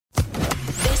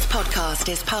podcast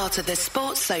is part of the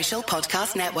Sports Social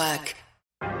Podcast Network.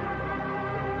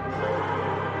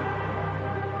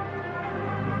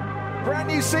 Brand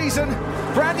new season,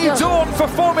 brand new dawn for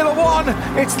Formula One.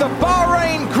 It's the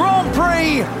Bahrain Grand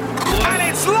Prix, and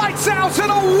it's lights out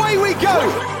and away we go.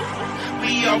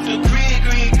 We off the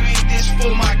grid, this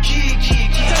for my kid.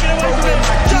 Taking away from him,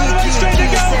 Donovan straight to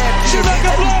go.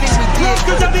 Schumacher blocks,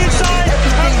 goes on the inside,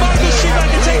 and Michael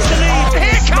Schumacher takes the lead.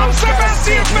 Here comes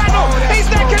Sebastian Vettel. He's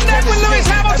neck and neck with Lewis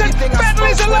Hamilton.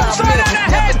 Vettel is alongside and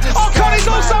ahead. Ocon is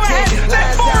also ahead.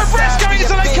 They're four abreast going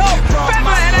into the cup.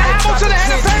 Vettel ahead of Hamilton,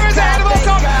 ahead of Perez, ahead of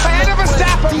Ocon, ahead of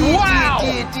Verstappen. Wow!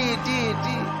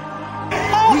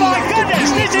 Oh my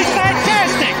goodness, this is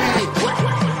fantastic!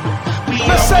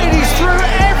 Mercedes threw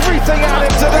everything at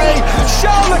him today.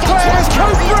 Charles Leclerc has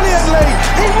coped brilliantly.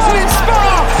 He won in Spa.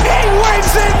 He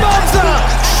wins in Monza.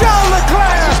 Charles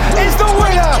Leclerc is the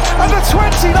winner of the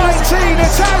 2019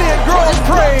 Italian Grand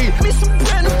Prix.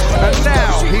 And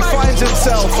now he finds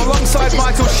himself alongside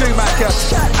Michael Schumacher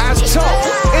as top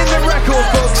in the record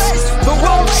books. The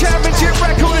World Championship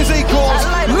record is equalled.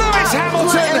 Lewis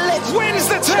Hamilton wins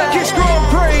the Turkish Grand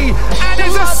Prix and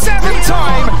is a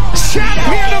seven-time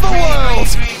champion of the world.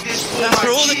 For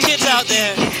all the kids out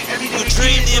there who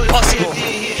dream the impossible.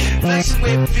 Flexing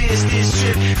with Fizz this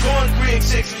trip. Going grid,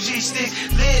 6 with G-Sticks.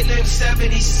 Lit in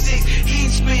 76.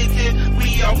 He's spitting.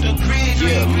 We off the grid.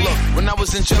 Yeah, look, when I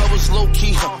was in jail, I was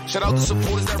low-key. Shout out the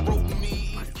supporters that wrote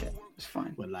me. It's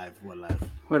fine. We're live.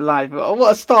 We're live. Oh,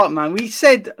 what a start, man. We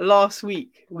said last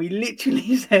week, we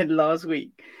literally said last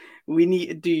week, we need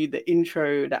to do the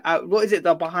intro,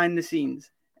 the behind the scenes.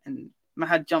 And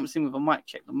Mahad jumps in with a mic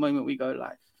check the moment we go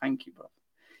live. Thank you, bro.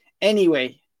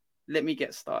 Anyway, let me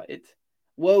get started.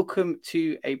 Welcome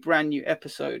to a brand new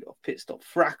episode of Pit Stop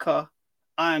Fracas.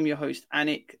 I am your host,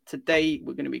 Anik. Today,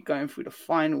 we're going to be going through the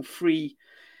final three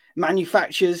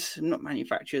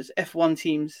F1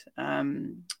 teams,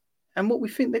 and what we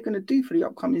think they're going to do for the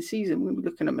upcoming season. We're going to be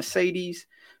looking at Mercedes.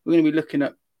 We're going to be looking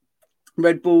at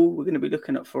Red Bull. We're going to be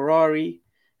looking at Ferrari.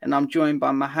 And I'm joined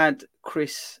by Mahad,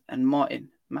 Chris, and Martin.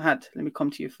 Mahad, let me come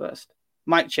to you first.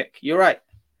 Mic check. You're right.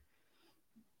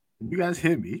 You guys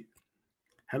hear me?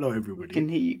 Hello, everybody. I can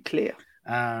hear you clear.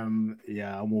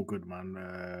 Yeah, I'm all good,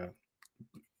 man.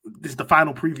 This is the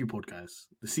final preview podcast.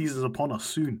 The season's upon us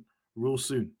soon, real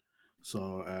soon.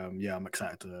 So, I'm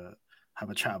excited to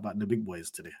have a chat about the big boys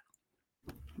today.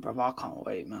 Brother, I can't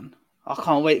wait, man. I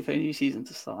can't wait for a new season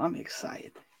to start. I'm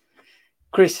excited.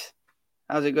 Chris,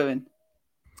 how's it going?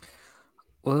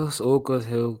 Well, it's all good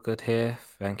here.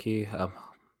 Thank you. How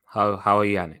are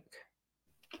you, Yannick?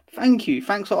 Thank you.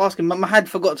 Thanks for asking. Mahad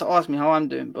forgot to ask me how I'm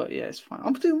doing, but yeah, it's fine.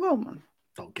 I'm doing well, man.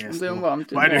 I'm doing well.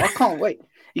 I can't wait.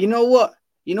 You know what?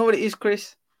 You know what it is,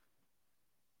 Chris?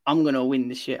 I'm going to win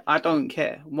this year. I don't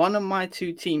care. One of my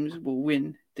two teams will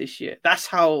win this year. That's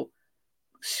how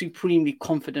supremely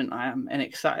confident I am and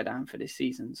excited I am for this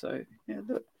season. So, yeah,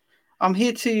 look, I'm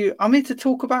here to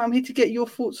talk about it. I'm here to get your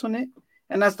thoughts on it.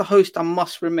 And as the host, I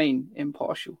must remain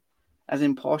impartial as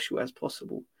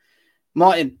possible.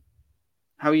 Martin,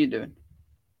 how are you doing?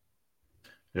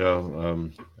 Yeah,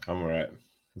 I'm all right.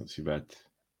 Not too bad.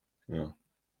 Yeah.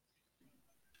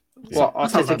 What,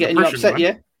 Arteta getting you upset, man.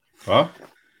 Yeah? Huh?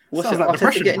 What's it, like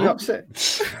Arteta getting you upset?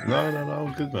 No,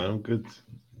 I'm good, man.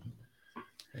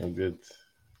 I'm good.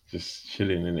 Just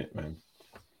chilling in it, man.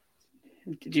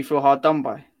 Did you feel hard done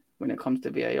by when it comes to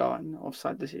VAR and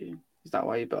offside decision? Is that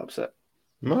why you're a bit upset?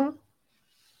 No.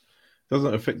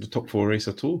 Doesn't affect the top four race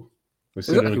at all. We're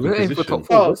still in a good position. Top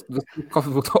four.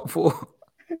 Comfortable top four.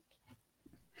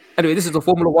 Anyway, this is a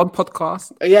Formula One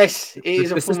podcast. Yes, it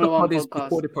is a Formula One podcast.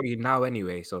 Recorded probably now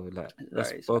anyway, so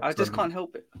I just can't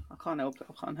help it. I can't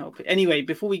help it. Anyway,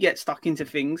 before we get stuck into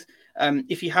things,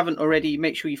 if you haven't already,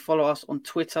 make sure you follow us on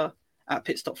Twitter at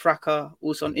Pitstop Fracas,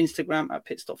 also on Instagram at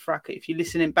Pitstop Fracas. If you're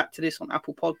listening back to this on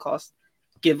Apple Podcasts,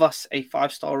 give us a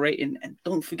 5-star rating and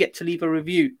don't forget to leave a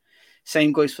review.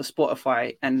 Same goes for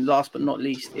Spotify. And last but not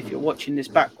least, if you're watching this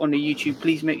back on the YouTube,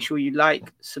 please make sure you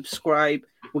like, subscribe.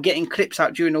 We're getting clips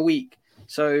out during the week.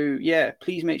 So, yeah,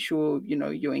 please make sure,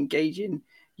 you're engaging.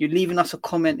 You're leaving us a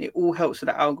comment. It all helps with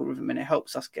the algorithm and it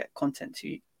helps us get content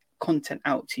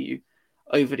out to you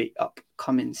over the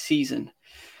upcoming season.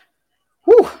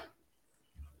 Whew.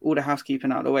 All the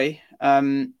housekeeping out of the way.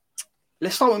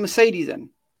 Let's start with Mercedes then.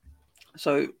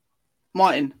 So,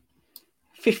 Martin,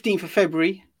 15th of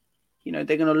February, they're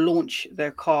going to launch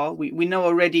their car. We know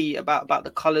already about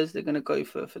the colours. They're going to go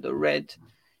for the red,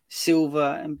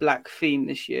 silver and black theme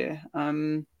this year.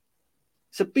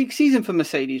 It's a big season for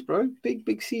Mercedes, bro.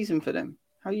 Big season for them.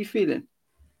 How are you feeling?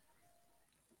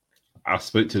 I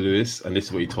spoke to Lewis and this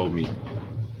is what he told me.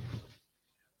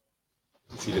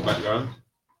 See the background?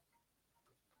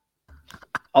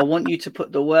 I want you to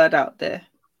put the word out there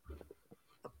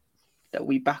that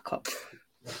we back up.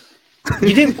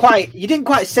 You didn't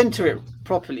quite center it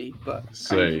properly, but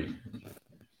sorry.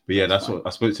 But yeah, that's what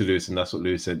I spoke to Lewis, and that's what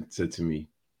Lewis said to me.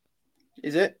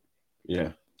 Is it?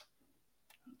 Yeah.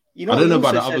 You know, I don't know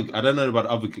about the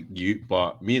other you,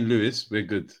 but me and Lewis, we're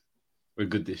good. We're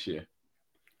good this year.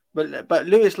 But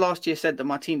Lewis last year said that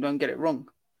my team don't get it wrong.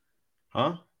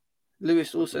 Huh?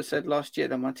 Lewis also said last year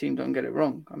that my team don't get it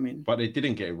wrong. I mean, but they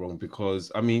didn't get it wrong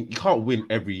because you can't win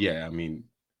every year. I mean,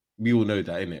 we all know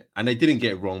that, innit? And they didn't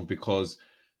get it wrong because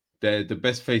the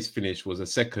best place finish was a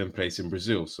second place in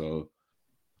Brazil, so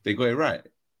they got it right.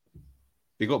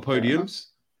 They got podiums.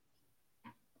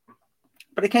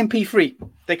 But they came P3.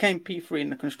 They came P3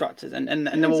 in the constructors, and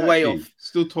they were way off.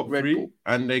 Still top Red 3, Bull.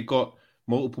 And they got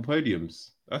multiple podiums.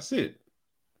 That's it.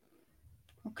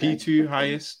 Okay. P2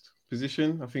 highest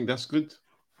position. I think that's good.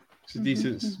 It's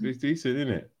decent, isn't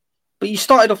it? But you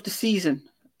started off the season,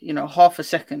 half a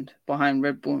second behind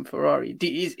Red Bull and Ferrari.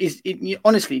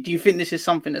 Honestly, do you think this is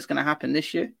something that's going to happen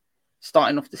this year?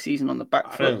 Starting off the season on the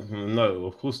back foot? No,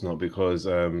 of course not, because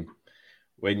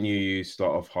when you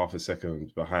start off half a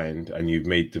second behind and you've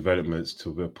made developments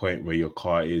to the point where your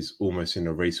car is almost in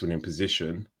a race-winning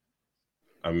position,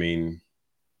 I mean,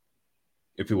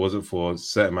 if it wasn't for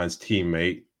certain man's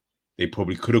teammate, they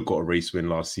probably could have got a race win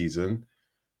last season,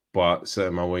 but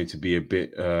certain man wanted to be a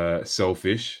bit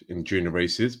selfish during the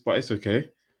races, but it's okay.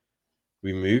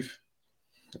 We move.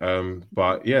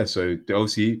 But yeah, so the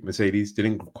OC Mercedes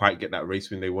didn't quite get that race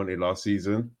win they wanted last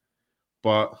season,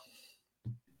 but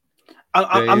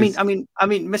I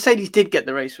mean, Mercedes did get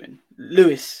the race win.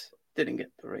 Lewis didn't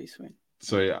get the race win.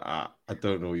 So I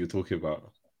don't know what you're talking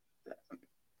about.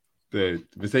 The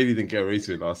Mercedes didn't get a race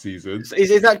win last season.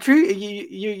 Is that true?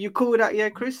 You cool with that, yeah,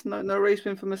 Chris? No race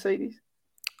win for Mercedes?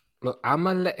 Look, I'm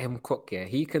going to let him cook, yeah.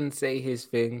 He can say his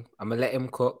thing. I'm going to let him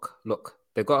cook. Look,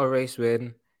 they got a race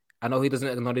win. I know he doesn't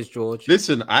acknowledge George.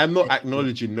 Listen, I'm not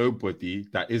acknowledging nobody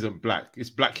that isn't black. It's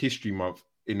Black History Month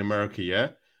in America,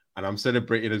 yeah? And I'm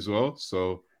celebrating as well.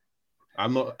 So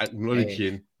I'm not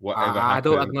acknowledging whatever happened. I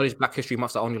don't acknowledge Black History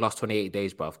Month that only lasts 28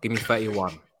 days, bruv. Give me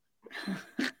 31.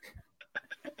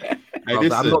 Hey,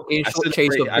 listen, I'm not being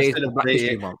short-chased of days for Black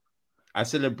History Month. I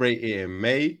celebrate it in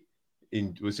May.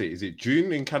 Is it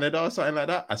June in Canada or something like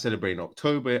that? I celebrate in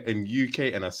October in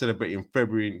UK, and I celebrate in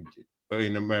February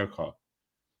in America.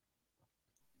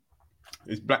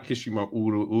 It's Black History Month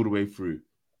all the way through.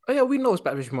 Oh yeah, we know it's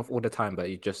Black History Month all the time, but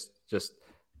I just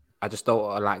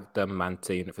don't like them man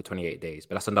saying it for 28 days.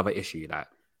 But that's another issue. Like,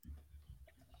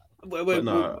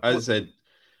 as I said,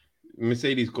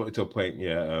 Mercedes got it to a point,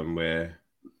 where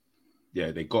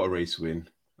they got a race win,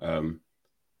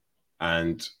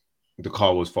 and the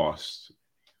car was fast.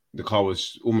 The car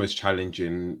was almost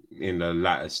challenging in the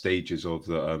latter stages of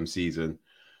the season.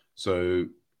 So,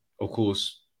 of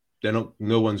course, no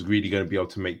one's really going to be able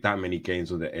to make that many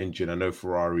gains on the engine. I know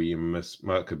Ferrari and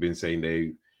Merc have been saying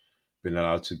they've been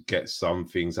allowed to get some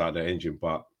things out of the engine,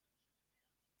 but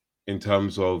in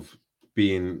terms of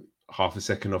being half a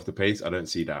second off the pace, I don't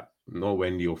see that. Not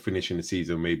when you're finishing the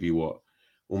season, maybe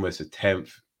almost a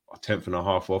tenth and a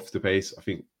half off the pace. I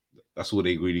think that's all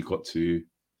they really got to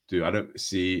do. I don't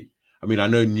see. I mean, I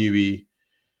know Newey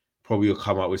probably will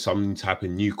come up with some type of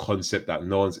new concept that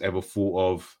no one's ever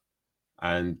thought of,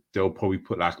 and they'll probably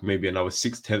put like maybe another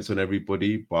 6/10 on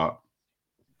everybody. But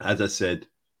as I said,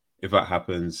 if that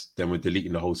happens, then we're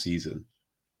deleting the whole season.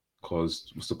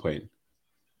 Because what's the point?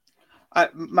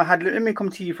 Mahad, let me come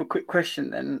to you for a quick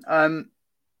question then.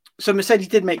 So Mercedes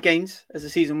did make gains as the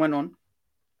season went on,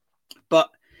 but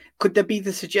could there be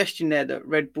the suggestion there that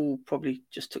Red Bull probably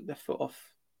just took their foot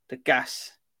off the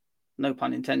gas, no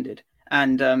pun intended,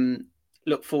 and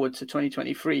look forward to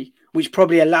 2023, which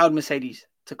probably allowed Mercedes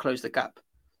to close the gap?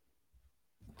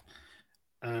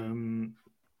 I don't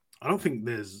think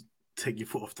there's take your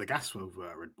foot off the gas with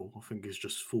Red Bull. I think it's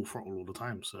just full throttle all the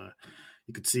time. So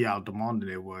you could see how demanding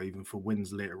they were even for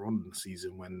wins later on in the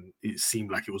season when it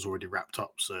seemed like it was already wrapped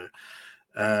up. So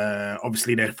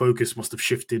obviously their focus must have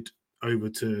shifted over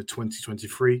to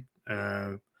 2023,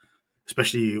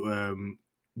 especially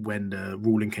when the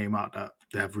ruling came out that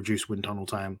they have reduced wind tunnel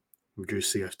time,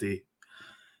 reduced CFD.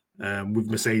 With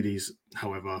Mercedes,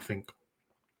 however, I think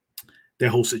their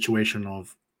whole situation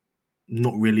of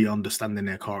not really understanding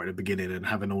their car at the beginning and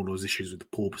having all those issues with the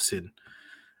porpoising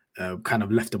kind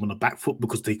of left them on the back foot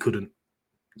because they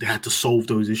had to solve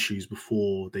those issues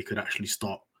before they could actually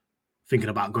start thinking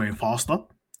about going faster.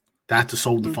 They had to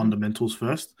solve the fundamentals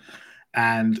first.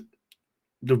 And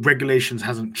the regulations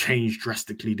hasn't changed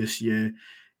drastically this year.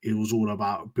 it was all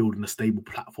about building a stable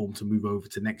platform to move over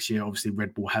to next year. Obviously,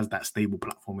 Red Bull has that stable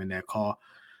platform in their car.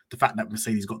 The fact that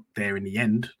Mercedes got there in the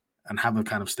end and have a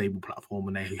kind of stable platform,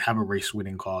 and they have a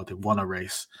race-winning car, they've won a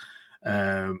race,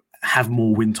 have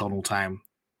more wind tunnel time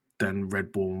than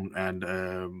Red Bull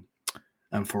and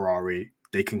Ferrari,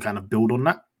 they can kind of build on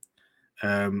that.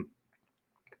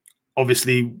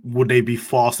 Obviously, would they be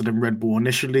faster than Red Bull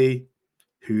initially?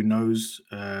 Who knows?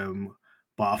 But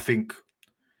I think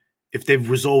if they've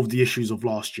resolved the issues of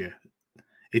last year,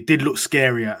 it did look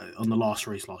scary on the last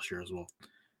race last year as well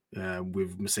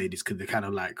with Mercedes, because they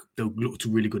looked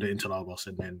really good at Interlagos,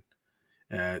 and then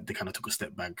they kind of took a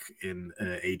step back in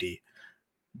AD.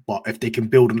 But if they can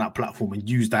build on that platform and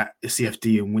use that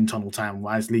CFD and wind tunnel time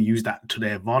wisely, use that to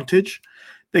their advantage,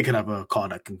 they can have a car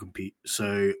that can compete.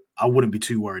 So I wouldn't be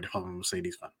too worried if I'm a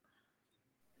Mercedes fan.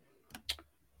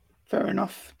 Fair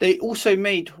enough. They also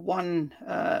made one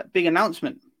big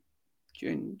announcement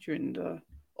during the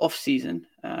off season.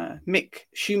 Mick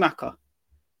Schumacher.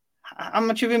 How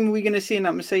much of him are we going to see in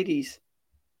that Mercedes,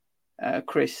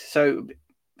 Chris? So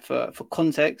for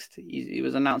context, he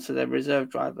was announced as their reserve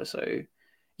driver. So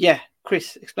yeah,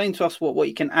 Chris, explain to us what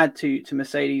you can add to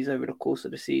Mercedes over the course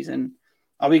of the season.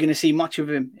 Are we going to see much of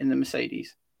him in the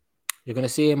Mercedes? You're going to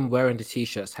see him wearing the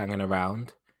T-shirts, hanging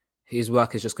around. His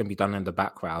work is just going to be done in the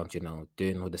background,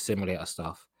 doing all the simulator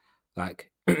stuff.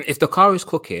 Like, if the car is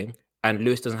cooking and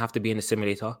Lewis doesn't have to be in the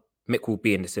simulator, Mick will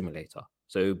be in the simulator.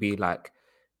 So it would be like,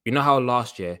 you know how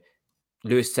last year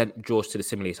Lewis sent George to the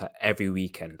simulator every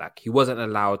weekend? Like, he wasn't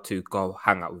allowed to go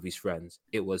hang out with his friends.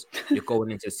 It was, you're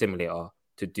going into the simulator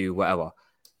to do whatever.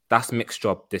 That's Mick's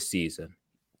job this season.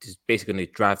 He's basically going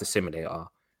to drive the simulator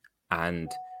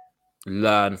and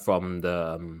learn from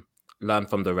the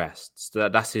rest. So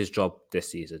that's his job this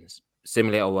season.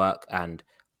 Simulator work and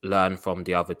learn from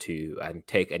the other two and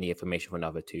take any information from the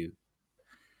other two.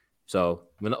 So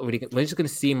we're just going to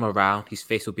see him around. His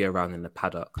face will be around in the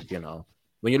paddock,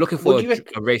 When you're looking for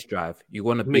a race drive, you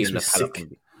want to be in the paddock.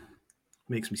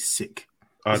 Makes me sick.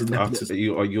 You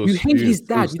hate his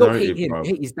dad. You don't hate him. You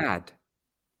hate his dad.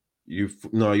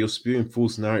 You're spewing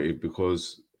false narrative,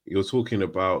 because you're talking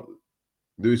about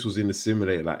Lewis was in the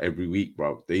simulator like every week,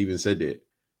 bro. They even said it.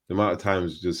 The amount of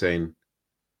times you're saying,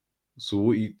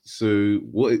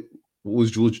 what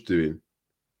was George doing?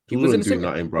 George wasn't doing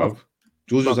nothing, bro.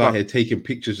 George was out here taking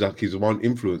pictures like he's one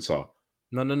influencer.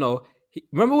 No.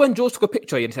 Remember when George took a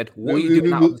picture and said, "What are you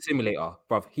doing out of the simulator,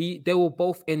 bro?" They were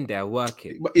both in there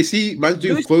working. But is he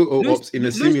doing photo ops in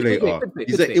a simulator?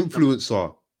 He's an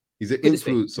influencer. He's an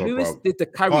influencer, bro. Lewis did the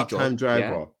carry job. Part-time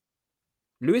driver. Yeah.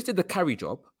 Lewis did the carry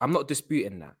job. I'm not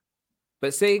disputing that.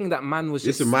 But saying that man was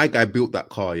Listen, my guy built that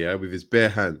car, with his bare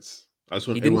hands. I just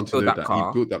want everyone to know that.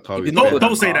 He built that car.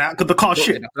 Don't say that, because the car's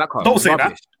shit. Don't say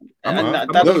that.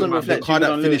 The car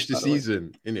that finished the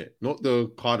season, innit? Not the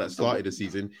car that started the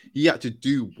season. He had to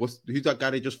do, who's that guy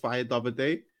they just fired the other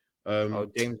day?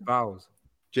 James Bowles.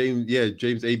 James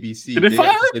ABC. Did they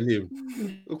fire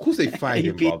him? Of course they fired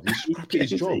him, bruv. He's scrapping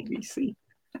his job.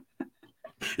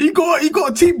 He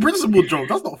got a team principal job.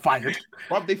 That's not fired.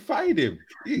 Bruv, they fired him.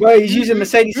 Well, he's using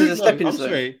Mercedes as a stepping stone.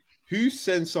 Sorry, who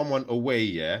sends someone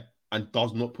away, and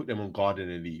does not put them on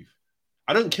garden leave?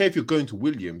 I don't care if you're going to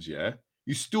Williams,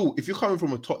 you still, if you're coming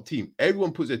from a top team,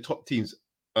 everyone puts their top teams,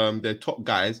 their top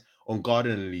guys on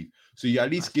garden leave. So you at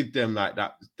least give them like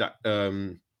that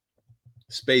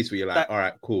space where you're like, all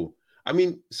right, cool. I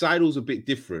mean, Seidel's a bit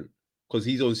different because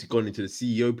he's obviously gone into the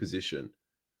CEO position.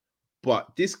 But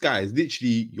this guy is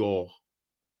literally your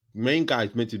main guy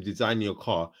is meant to design your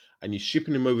car, and you're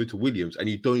shipping him over to Williams, and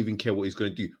you don't even care what he's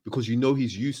going to do because you know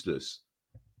he's useless.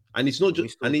 And it's not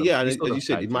just, as you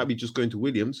said, it might be just going to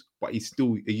Williams, but he's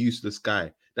still a useless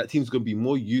guy. That team's going to be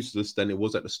more useless than it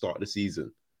was at the start of the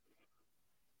season.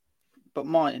 But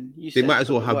Martin, they might as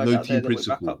well have no team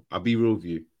principle. I'll be real with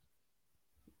you.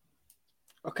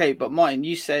 Okay, but Martin,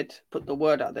 you said put the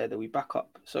word out there that we back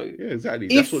up. So yeah, exactly.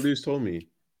 That's what Lewis told me.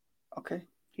 Okay,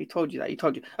 he told you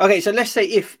that. Okay, so let's say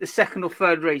if the second or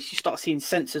third race you start seeing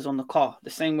sensors on the car, the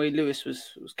same way Lewis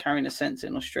was carrying a sensor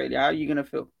in Australia, how are you going to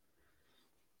feel?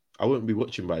 I wouldn't be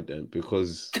watching by then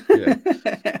because I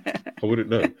wouldn't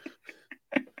know.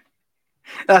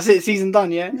 That's it, season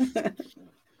done, yeah?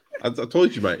 I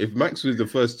told you, man, if Max was the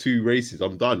first two races,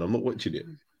 I'm done. I'm not watching it.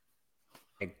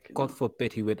 God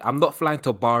forbid he would. I'm not flying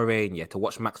to Bahrain yet to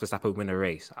watch Max Verstappen win a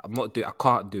race. I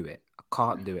can't do it.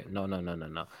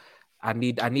 No. I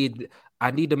need a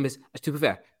miss. To be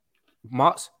fair,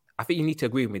 Marks, I think you need to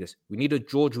agree with me this. We need a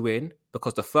George win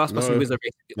because the first person who wins a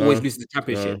race always loses the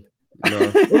championship. No.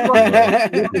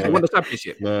 Won the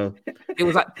championship. No. It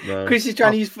was like Chris is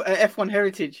trying to use F1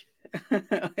 heritage.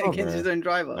 against his own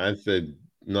driver. I said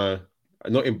no,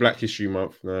 not in Black History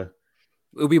Month. No,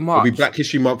 it'll be March. It'll be Black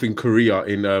History Month in Korea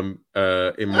in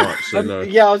March. So no.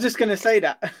 Yeah, I was just gonna say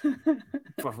that.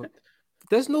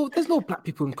 There's no black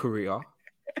people in Korea.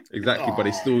 Exactly, but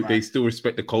they still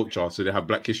respect the culture, so they have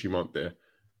Black History Month there.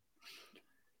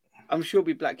 I'm sure it'll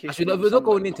be Black History. Actually, we're not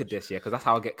going into this, because that's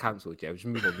how I get cancelled. Yeah, just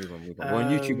move on. We're on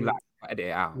YouTube Live. Edit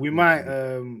it out. We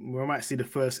might see the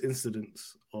first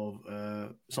incidents of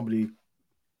somebody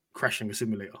crashing a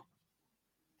simulator.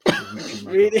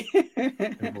 Really?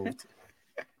 Involved.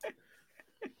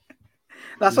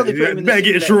 That's what they put him in. Better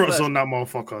get insurance on that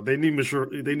motherfucker. They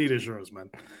need insurance, man.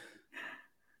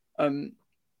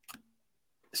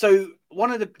 So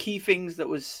one of the key things that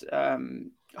was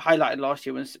highlighted last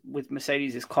year was with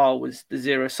Mercedes' car was the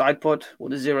zero side pod or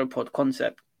the zero pod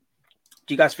concept.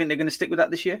 Do you guys think they're going to stick with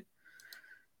that this year?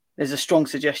 There's a strong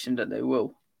suggestion that they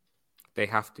will. They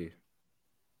have to.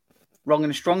 Wrong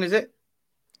and strong, is it?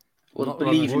 Or Not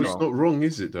believe Well, it's not wrong,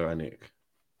 is it, though, Anik?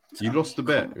 You lost the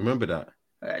bet. Remember that.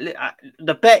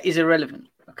 The bet is irrelevant.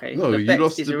 Okay. No, you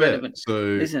lost the bet. So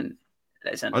listen.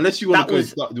 Unless you want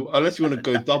to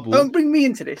go double. Don't bring me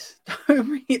into this.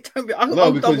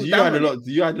 Because you had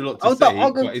a lot to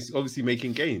say. But it's obviously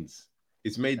making gains.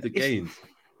 It's made the gains.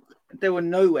 They were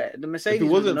nowhere. The Mercedes.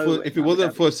 If it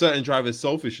wasn't for certain drivers'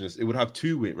 selfishness, it would have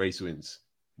 2 race wins.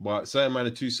 But certain man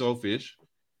are too selfish,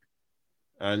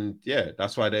 and yeah,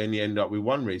 that's why they only end up with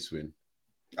 1 race win.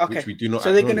 Okay, which we do not.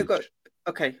 So they're going to go.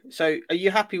 Okay, so are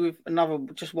you happy with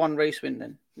just 1 race win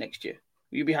then next year?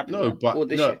 Will you be happy? No, with that? Or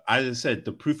this year? As I said,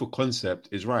 the proof of concept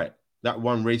is right. That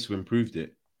 1 race win proved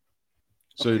it.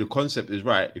 So the concept is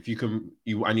right. If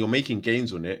you're making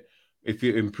gains on it, if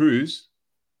it improves,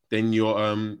 then you're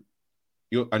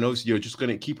obviously you're just going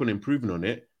to keep on improving on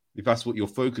it if that's what your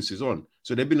focus is on.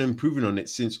 So they've been improving on it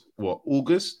since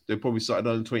August? They probably started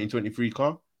on the 2023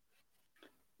 car.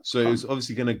 So it's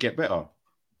obviously going to get better.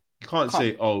 You can't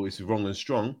say, oh, it's wrong and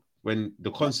strong when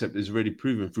the concept is already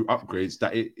proven through upgrades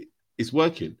that it's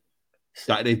working.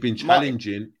 That they've been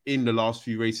challenging in the last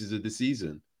few races of the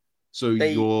season. So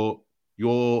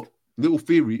your little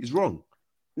theory is wrong.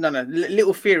 No,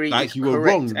 little theory. Like you were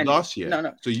wrong last year.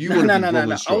 No. So you were wrong.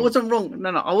 I wasn't wrong. No,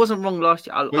 I wasn't wrong last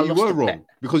year. But you were wrong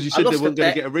because you said they weren't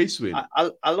going to get a race win.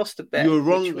 I lost the bet. You were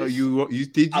wrong.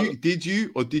 Did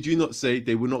you or did you not say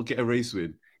they will not get a race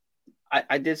win?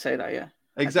 I did say that, yeah.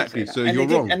 Exactly. So you're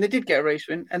wrong. And they did get a race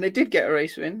win.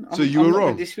 So you were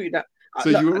wrong. Dispute that. So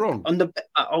you were wrong. On the bet,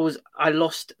 I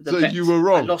lost the bet. So you were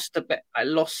wrong. I lost the bet.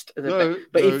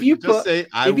 But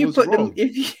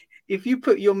if you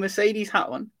put your Mercedes hat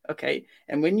on, okay,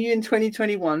 and when you in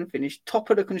 2021 finish top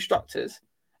of the constructors,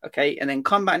 okay, and then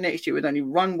come back next year with only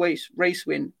 1 race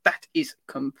win, that is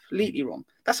completely wrong.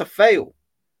 That's a fail.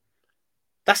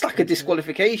 That's like a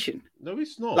disqualification. No,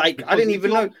 it's not. Like, I didn't even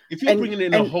know. If you're bringing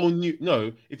in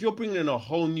a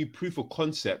whole new proof of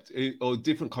concept or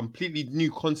different, completely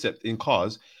new concept in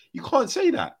cars, you can't say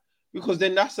that because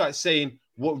then that's like saying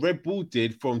what Red Bull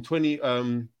did from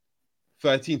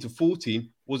 2013 to 14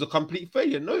 was a complete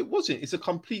failure. No, it wasn't. It's a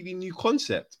completely new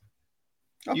concept.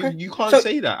 Okay. You can't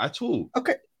say that at all.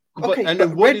 Okay. But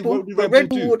Red Bull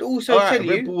would also tell you.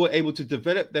 Red Bull were able to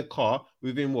develop their car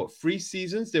within 3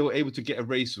 seasons. They were able to get a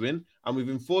race win, and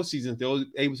within 4 seasons, they were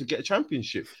able to get a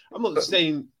championship. I'm not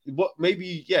saying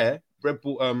Red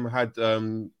Bull had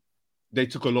they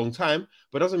took a long time,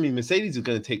 but doesn't mean Mercedes is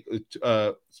going to take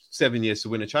 7 years to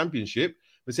win a championship.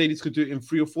 Mercedes could do it in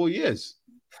 3 or 4 years.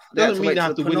 Doesn't mean they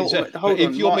have to win it.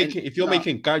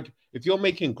 If you're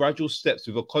making gradual steps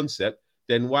with a concept,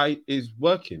 then why is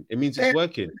working? It means it's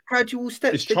working. Gradual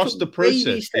steps. It's trust the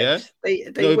process, yeah? But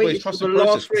it's trust the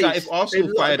process. It's like if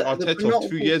Arsenal fired Arteta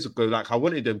 2 years ago, like I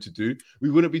wanted them to do, we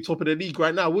wouldn't be top of the league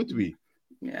right now, would we?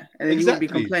 Yeah. And then exactly. You wouldn't be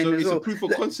complaining so it's a proof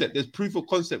of concept. There's proof of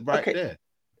concept there.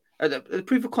 The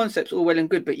proof of concept's all well and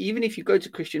good, but even if you go to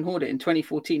Christian Horner in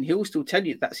 2014, he'll still tell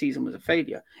you that season was a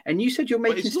failure. And you said you're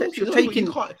making steps. You're taking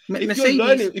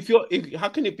Mercedes. How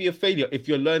can it be a failure if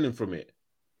you're learning from it?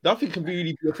 Nothing can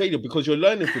really be a failure because you're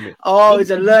learning from it. Oh,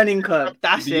 it's a learning curve.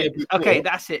 That's it. Okay,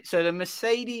 that's it. So the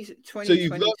Mercedes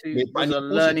 2022 was a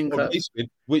learning curve.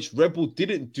 Which Red Bull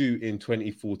didn't do in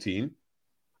 2014.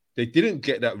 They didn't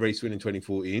get that race win in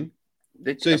 2014.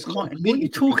 What are you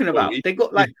talking about? They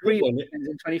got like 3 wins in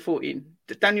 2014.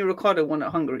 Daniel Ricciardo won at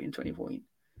Hungary in 2014.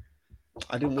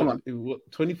 I didn't want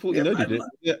 2014. No, did it?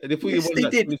 Yeah, they thought you won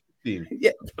that 2015.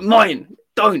 Yeah, mine.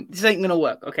 Don't. This ain't gonna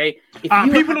work. Okay.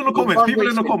 People in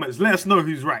the comments, let us know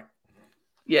who's right.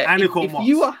 Yeah.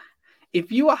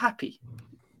 If you are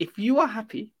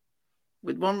happy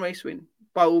with 1 race win,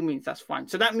 by all means, that's fine.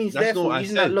 So that means, That's not therefore, what I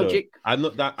using said, that logic, I'm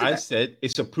not that. I said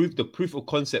it's a proof. The proof of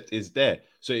concept is there,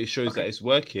 so it shows that it's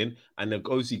working, and they're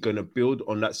obviously going to build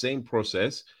on that same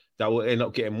process. That will end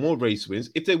up getting more race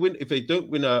wins. If they don't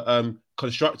win a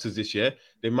constructors this year,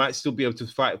 they might still be able to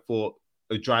fight for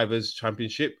a drivers'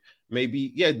 championship. Maybe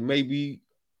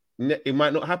it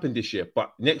might not happen this year,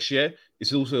 but next year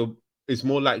it's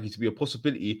more likely to be a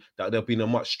possibility that they'll be in a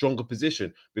much stronger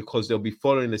position because they'll be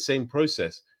following the same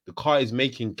process. The car is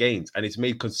making gains, and it's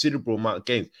made considerable amount of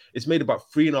gains. It's made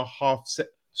about 3.5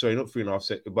 Sorry, not 3.5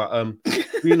 seconds, but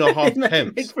 3.5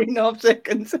 tenths. 3.5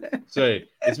 seconds. Sorry,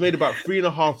 it's made about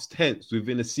 3.5 tenths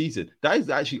within a season. That is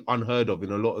actually unheard of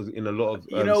in a lot of you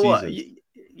know seasons. What?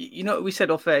 You know what we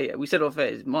said off air? We said off air,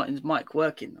 is Martin's mic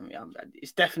working? I mean,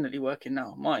 it's definitely working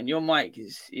now. Martin, your mic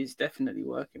is definitely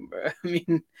working, bro. I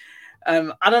mean,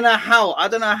 I don't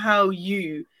know how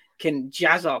you can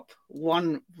jazz up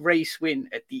one race win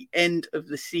at the end of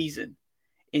the season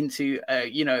into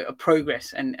a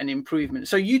progress and improvement.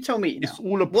 So you tell me now, it's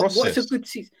all a process. What's a good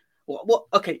season? What?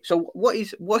 Okay, so what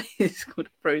is good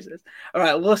process? All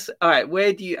right.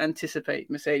 Where do you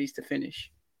anticipate Mercedes to finish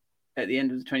at the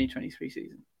end of the 2023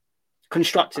 season?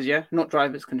 Constructors, yeah, not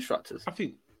drivers. Constructors. I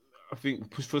think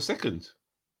push for second.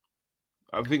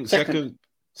 I think second.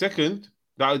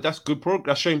 That's good progress.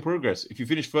 That's showing progress. If you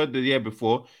finish third the year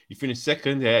before, you finish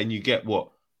second there, and you get what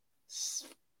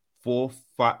 4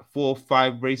 or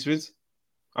 5 race wins.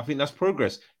 I think that's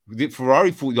progress.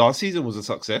 Ferrari thought last season was a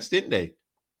success, didn't they?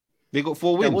 They got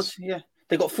 4 wins.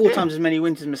 They got 4 times as many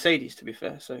wins as Mercedes, to be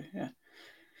fair. So yeah.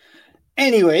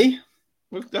 Anyway,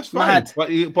 well, that's fine.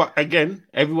 But again,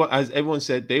 everyone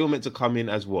said, they were meant to come in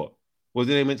as what?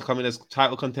 Wasn't they meant to come in as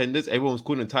title contenders? Everyone was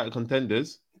calling them title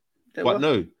contenders,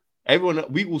 no.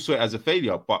 We all saw it as a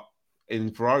failure. But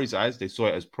in Ferrari's eyes, they saw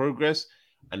it as progress,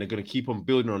 and they're going to keep on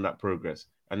building on that progress.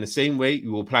 And the same way,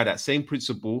 you will apply that same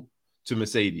principle to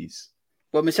Mercedes.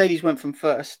 Well, Mercedes went from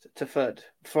first to third.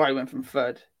 Ferrari went from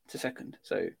third to second.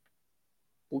 So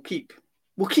we'll keep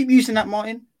using that,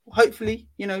 Martin. Hopefully,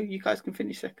 you guys can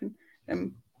finish second,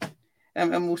 and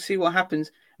we'll see what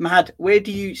happens. Mahad, where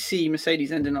do you see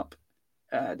Mercedes ending up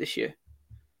this year?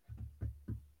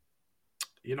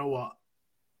 You know what?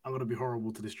 I'm going to be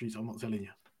horrible to the streets. I'm not telling you.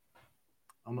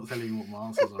 I'm not telling you what my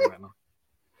answers are right now.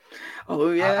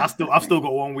 Oh yeah, I've still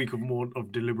got 1 week of more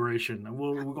of deliberation, and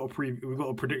we've got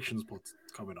a predictions pod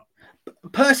coming up.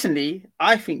 Personally,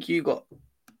 I think you got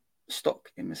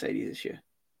stock in Mercedes this year.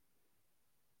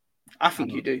 I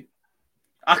think you do.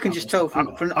 I can just tell from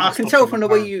the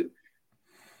way you.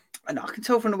 And I can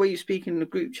tell from the way you speak in the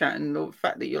group chat and the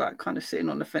fact that you're like kind of sitting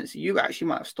on the fence. You actually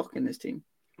might have stock in this team.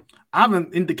 I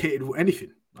haven't indicated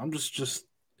anything. I'm just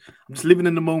living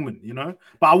in the moment,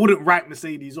 But I wouldn't write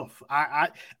Mercedes off. I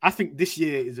think this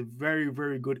year is a very,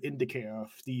 very good indicator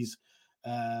of these,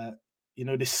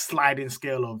 this sliding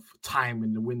scale of time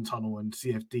in the wind tunnel and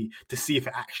CFD to see if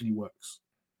it actually works.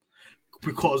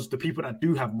 Because the people that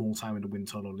do have more time in the wind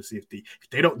tunnel and the CFD, if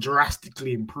they don't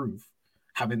drastically improve,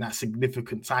 having that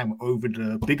significant time over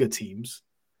the bigger teams,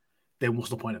 then what's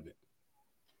the point of it?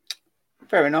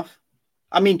 Fair enough.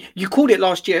 I mean, you called it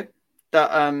last year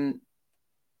that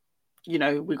we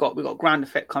got ground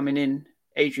effect coming in.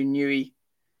 Adrian Newey,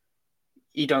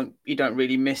 you don't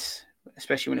really miss,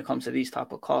 especially when it comes to these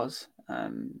type of cars.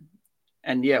 And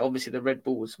yeah, obviously the Red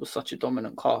Bull was such a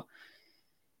dominant car.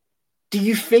 Do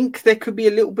you think there could be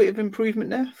a little bit of improvement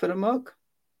there for the Merc?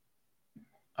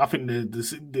 I think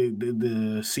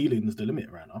the ceiling is the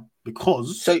limit right now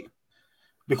because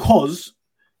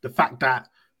the fact that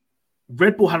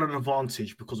Red Bull had an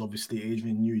advantage because obviously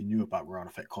Adrian knew about ground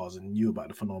effect cars and knew about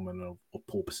the phenomenon of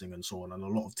porpoising and so on, and a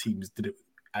lot of teams didn't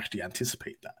actually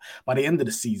anticipate that. By the end of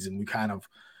the season,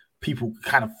 people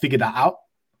figured that out,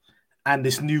 and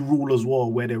this new rule as well,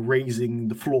 where they're raising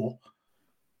the floor,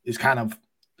 is kind of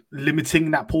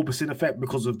limiting that porpoising effect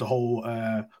because of the whole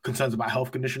concerns about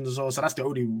health conditions as well. So that's the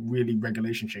only really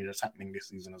regulation change that's happening this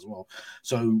season as well.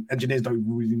 So engineers don't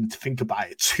really need to think about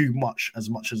it too much as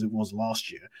it was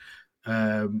last year.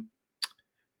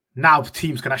 Now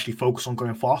teams can actually focus on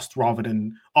going fast rather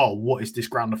than, what is this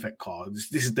ground effect car?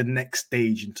 This is the next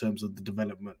stage in terms of the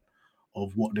development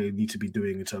of what they need to be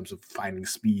doing in terms of finding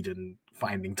speed and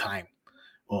finding time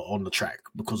on the track,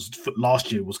 because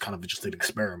last year was kind of just an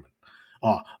experiment.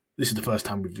 This is the first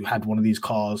time we've had one of these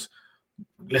cars.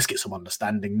 Let's get some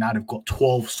understanding. Now they've got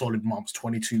 12 solid months,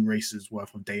 22 races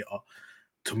worth of data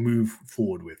to move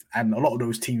forward with. And a lot of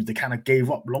those teams, they kind of gave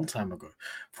up a long time ago.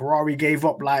 Ferrari gave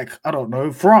up,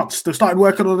 France. They started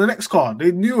working on the next car.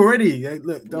 They knew already. They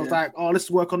was like,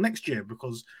 let's work on next year,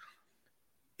 because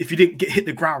if you didn't hit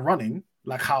the ground running,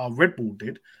 like how Red Bull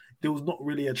did, there was not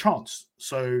really a chance.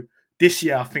 So this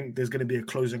year, I think there's going to be a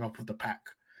closing up of the pack,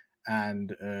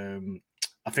 and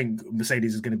I think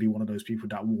Mercedes is going to be one of those people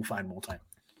that will find more time.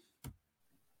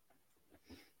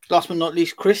 Last but not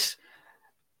least, Chris,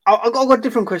 I've got a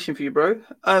different question for you, bro.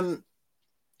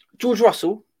 George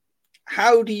Russell,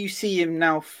 how do you see him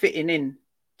now fitting in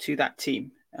to that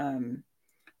team? Do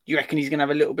you reckon he's going to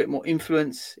have a little bit more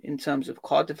influence in terms of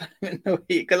car development?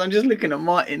 Because I'm just looking at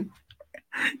Martin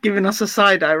giving us a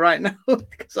side eye right now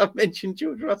because I've mentioned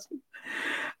George Russell.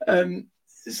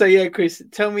 So yeah, Chris,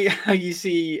 tell me how you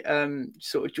see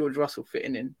sort of George Russell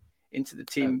fitting into the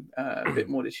team a bit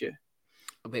more this year.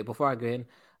 Wait, before I go in,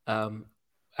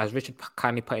 as Richard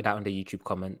kindly pointed out in the YouTube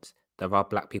comments, there are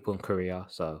black people in Korea,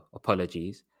 so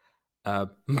apologies.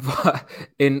 But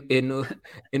in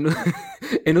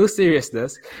all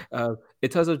seriousness, in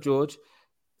terms of George,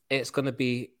 it's going to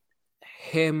be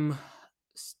him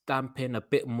stamping a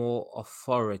bit more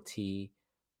authority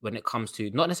when it comes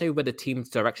to not necessarily where the team's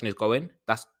direction is going.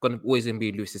 That's going to always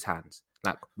be Lewis's hands.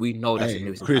 Like, we know that's in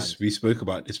Lewis's Chris, hands. we spoke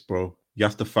about this, bro. You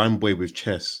have to fanboy with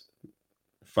chess.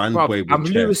 Fanboy with I'm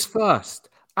chess. Lewis first.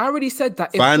 I already said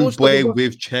that. Fanboy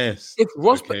with chess. If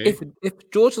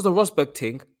George does a Rosberg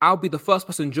thing, I'll be the first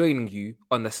person joining you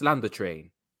on the slander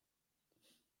train.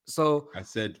 So I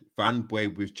said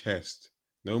fanboy with chest.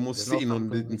 No more sitting on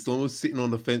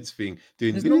the fence thing.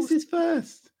 Doing Lewis is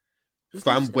first.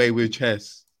 Fanboy with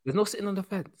chess. There's no sitting on the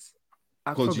fence.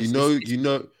 Because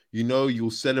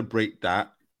you'll celebrate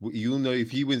that. You know,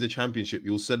 if he wins the championship,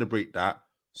 you'll celebrate that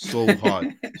so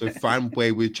hard. So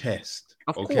fanboy with chest.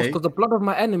 Of course, because the blood of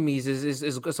my enemies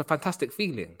is a fantastic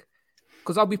feeling.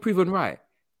 Because I'll be proven right.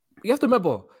 You have to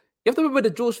remember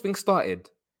the George thing started.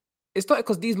 It started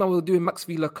because these men were doing Max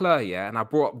v. Leclerc, yeah, and I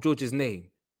brought up George's name,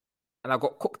 and I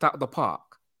got cooked out of the park.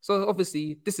 So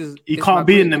obviously, he can't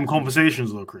be in them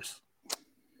conversations, though, Chris.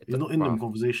 He's not in them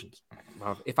conversations.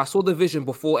 If I saw the vision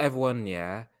before everyone,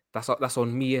 yeah, that's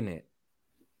on me, innit?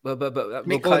 But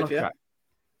Mick going Hype, yeah.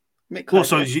 track. Well,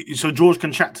 so George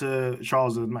can chat to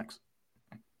Charles and Max.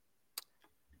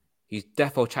 He's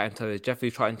definitely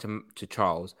trying to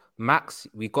Charles. Max,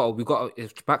 we got.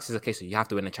 If Max is a case, you have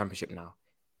to win a championship now.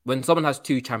 When someone has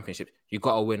 2 championships, you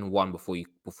got to win one before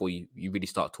you really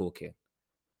start talking.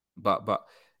 But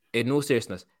in all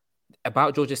seriousness,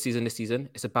 about George's season this season,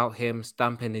 it's about him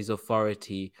stamping his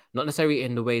authority, not necessarily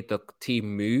in the way the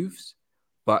team moves,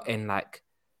 but in like.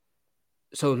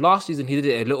 So last season he did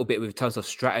it a little bit with terms of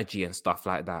strategy and stuff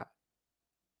like that.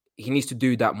 He needs to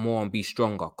do that more and be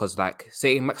stronger. Because like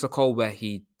say in Mexico where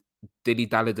he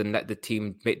dilly-dallied and let the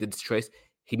team make the choice,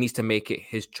 he needs to make it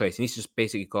his choice. He needs to just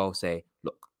basically go say,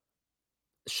 look,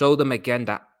 show them again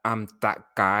that I'm that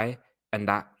guy and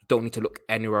that you don't need to look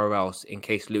anywhere else in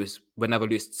case whenever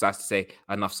Lewis decides to say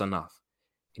enough's enough.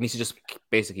 He needs to just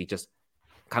basically just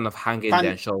kind of hang in there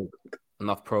and show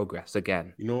enough progress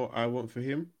again. You know what I want for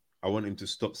him? I want him to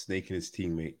stop snaking his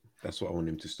teammate. That's what I want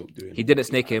him to stop doing. He didn't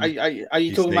snake him. Are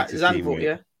you talking about Zandvoort,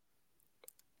 yeah?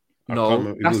 No.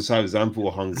 It was Zandvoort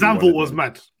or Hungary. Zandvoort was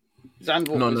mad.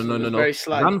 Zandvoort no. Very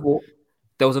sly. Zandvoort,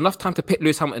 there was enough time to pick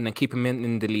Lewis Hamilton and keep him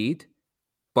in the lead.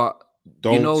 But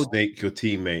don't snake your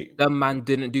teammate. The man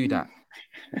didn't do that.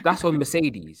 That's on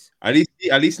Mercedes. At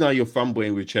least now you're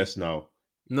fanboying with chess now.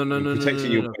 No.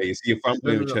 Protecting your place. You're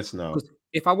fanboying with chess now.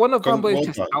 If I want to fanboy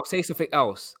with chess, I'll say something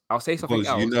else.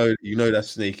 You know that's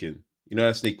snaking. You know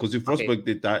that's snake. Because if Rosberg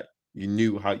did that, you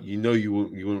knew you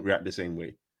wouldn't react the same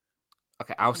way.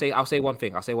 Okay, I'll say one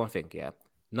thing. Yeah,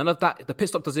 none of that. The pit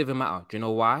stop doesn't even matter. Do you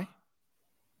know why?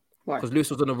 Why? Because Lewis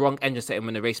was on the wrong engine setting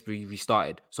when the race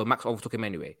restarted, so Max overtook him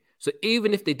anyway. So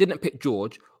even if they didn't pick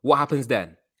George, what happens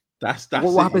then? That's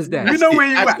what happens then? You know where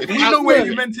you're at. You know where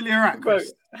you mentally are at,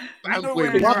 Chris. You know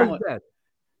where you're at.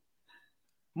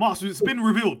 Marks, it's been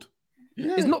revealed.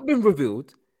 Yeah. It's not been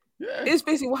revealed. Yeah. It's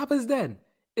basically what happens then.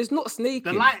 It's not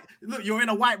snaking. The light, look, you're in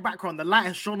a white background. The light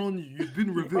has shone on you. You've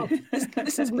been revealed.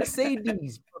 This is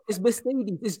Mercedes. It's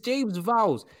Mercedes. It's James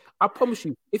Vowles. I promise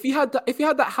you. If you had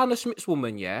that Hannah Schmitz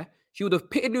woman, yeah, she would have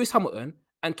pitted Lewis Hamilton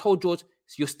and told George,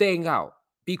 "You're staying out.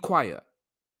 Be quiet.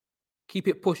 Keep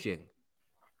it pushing."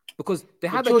 Because they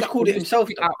had George called it himself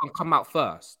out and come out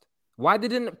first. Why they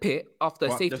didn't pit after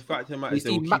safety? The fact of the matter we is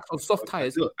see Max on soft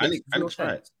tires. Anik's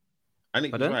right.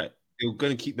 Anik's right. They were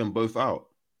going to keep them both out.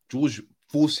 George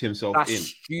forced himself in. That's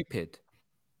stupid.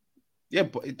 Yeah,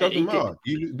 but it doesn't matter.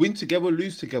 You win together,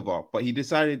 lose together. But he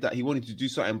decided that he wanted to do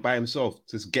something by himself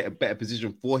to get a better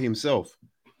position for himself.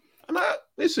 And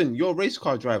listen, you're a race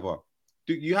car driver.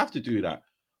 You have to do that.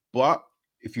 But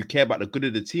if you care about the good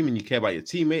of the team and you care about your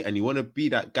teammate and you want to be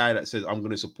that guy that says, I'm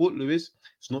going to support Lewis,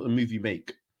 it's not the move you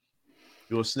make.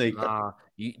 You're a snake. Nah,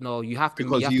 you have to.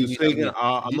 Because you have you to were do that saying, move.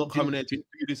 I'm not coming here to do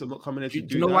this. I'm not coming here to Do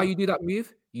do you know that. why you do that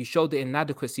move? You show the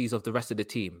inadequacies of the rest of the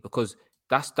team because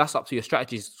that's up to your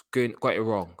strategies. Got it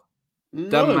wrong.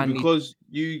 No, because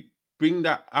you bring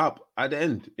that up at the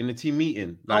end in the team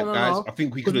meeting. Like, guys, I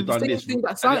think we could have done this.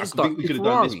 I think we could have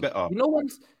done this better. You know when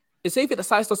it's safe that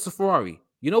Sainz does to Ferrari.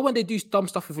 You know when they do dumb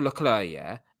stuff with Leclerc,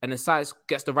 yeah, and then Sainz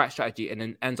gets the right strategy and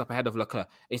then ends up ahead of Leclerc.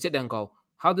 And you sit there and go,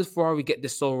 "How does Ferrari get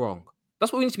this so wrong?"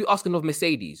 That's what we need to be asking of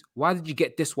Mercedes. Why did you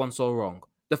get this one so wrong?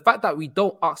 The fact that we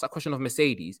don't ask that question of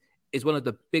Mercedes is one of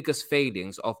the biggest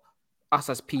failings of us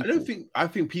as people. I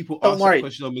think people ask that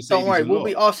question of Mercedes. Don't worry, we'll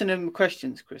be asking them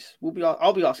questions, Chris.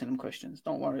 I'll be asking them questions.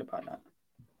 Don't worry about that.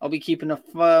 I'll be keeping a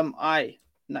firm eye,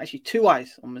 and actually 2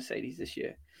 eyes on Mercedes this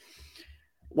year.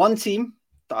 One team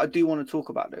that I do want to talk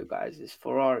about, though, guys, is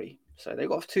Ferrari. So they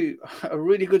got off to a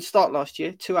really good start last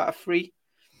year, 2 out of 3.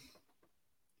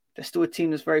 They're still a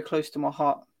team that's very close to my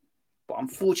heart, but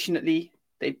unfortunately,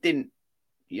 they didn't,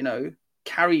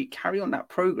 carry on that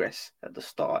progress at the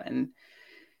start, and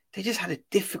they just had a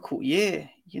difficult year.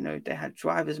 They had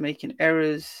drivers making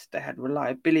errors, they had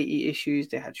reliability issues,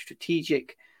 they had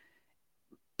strategic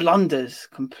blunders,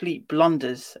 complete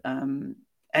blunders, and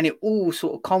it all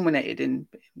sort of culminated in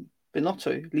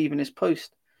Binotto leaving his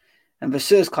post and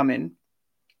Vasseur's come in.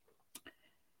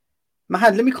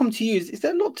 Mahad, let me come to you. Is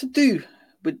there a lot to do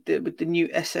with the new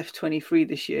SF23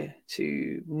 this year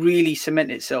to really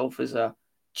cement itself as a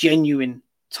genuine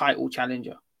title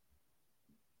challenger?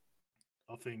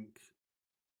 I think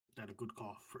they had a good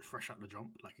car fresh out the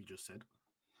jump, like you just said.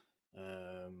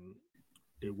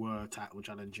 They were title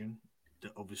challenging.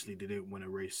 Obviously, they didn't win a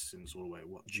race since all the way,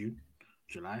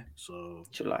 July? So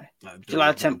July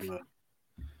 10th.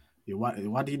 Yeah,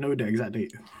 why do you know the exact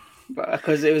date?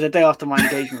 Because it was a day after my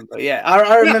engagement. But yeah,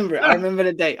 I remember it. I remember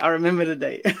the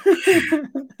date.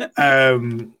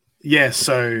 Yeah,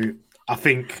 so I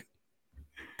think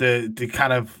they've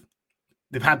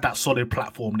had that solid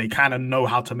platform. They kind of know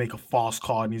how to make a fast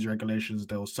car in these regulations.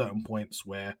 There were certain points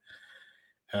where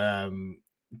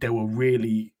they were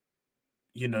really,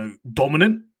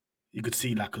 dominant. You could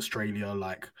see like Australia,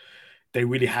 they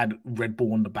really had Red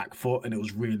Bull on the back foot, and it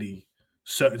was really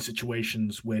certain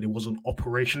situations where it wasn't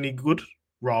operationally good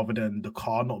rather than the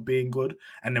car not being good.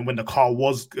 And then when the car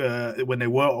was, when they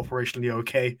were operationally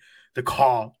okay, the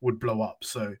car would blow up.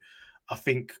 So I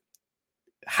think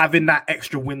having that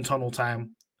extra wind tunnel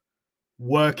time,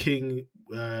 working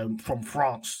from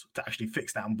France to actually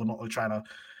fix that, and Binotto trying to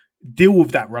deal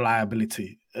with that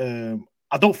reliability.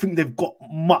 I don't think they've got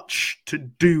much to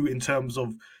do in terms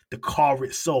of the car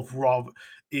itself, rather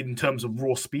in terms of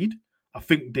raw speed. I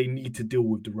think they need to deal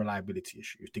with the reliability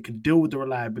issue. If they can deal with the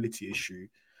reliability issue,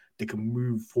 they can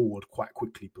move forward quite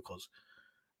quickly, because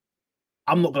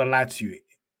I'm not going to lie to you,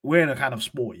 we're in a kind of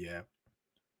sport, yeah.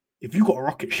 If you got a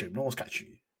rocket ship, no one's catching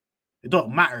you. It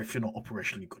don't matter if you're not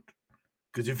operationally good.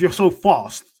 Because if you're so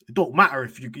fast, it don't matter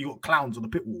if you got clowns on the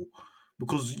pit wall,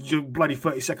 because you're bloody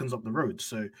 30 seconds up the road.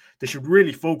 So they should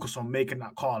really focus on making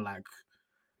that car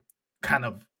kind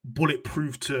of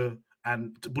bulletproof to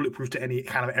any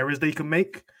kind of errors they can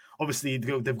make. Obviously,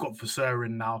 they've got Vasseur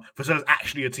in now. Vasseur's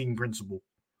actually a team principal.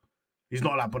 He's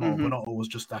not like Binotto. Mm-hmm. Binotto was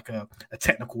just like a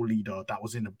technical leader that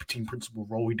was in a team principal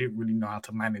role. He didn't really know how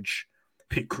to manage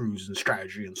pit crews and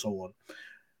strategy and so on.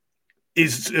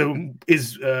 Is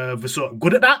Vasseur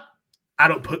good at that? I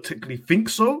don't particularly think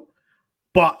so,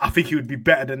 but I think he would be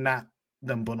better than that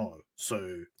than Binotto.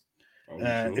 So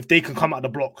if they can come out the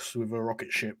blocks with a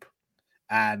rocket ship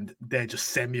and they're just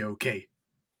semi-okay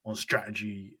on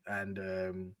strategy and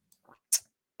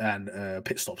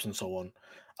pit stops and so on,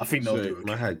 I think they'll do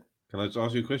okay. Mahad, can I just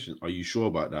ask you a question? Are you sure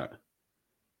about that?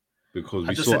 Because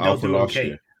we saw Alpha last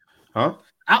year. Huh?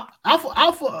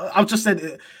 Alpha, I've just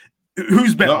said,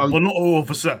 who's better, Binotto or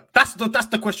Vasseur? That's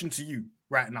the question to you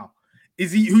right now.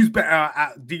 Who's better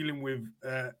at dealing with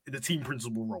the team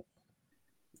principal role?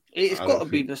 It's got to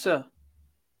be Vasseur.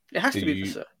 It has to be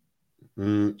Vasseur.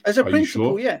 As a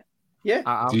principal, sure?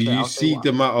 yeah. Do you see the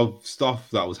amount of stuff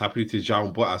that was happening to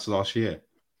Jean Bottas last year?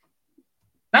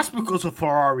 That's because of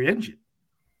Ferrari engine.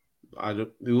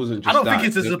 It wasn't just I don't that. think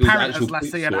it's as apparent as, let's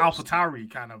say, an AlphaTauri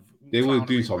kind of. They will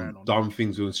do some dumb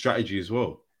things with strategy as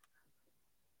well.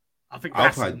 I think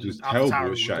Alpha just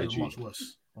terrible with strategy. Much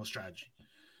worse on strategy.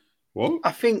 What?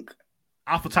 I think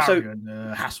AlphaTauri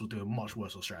and Haas will do much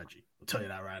worse on strategy. I'll tell you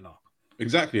that right now.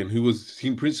 Exactly, and who was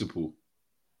team principal?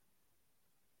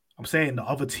 I'm saying the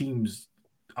other teams.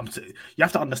 You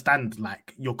have to understand,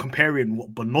 you're comparing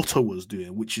what Binotto was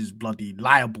doing, which is bloody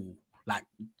liable.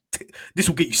 This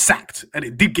will get you sacked, and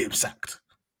it did get him sacked,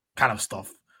 kind of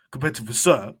stuff. Compared to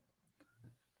Vasseur,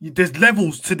 there's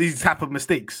levels to these type of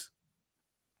mistakes.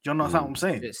 Do you understand what I'm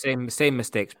saying? Same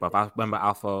mistakes, bro. I remember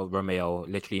Alfa Romeo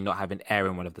literally not having air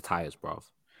in one of the tires, bro.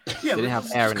 Yeah, they didn't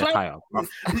have air in the tire. Bro.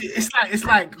 It's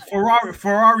like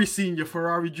Ferrari Senior,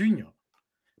 Ferrari Junior.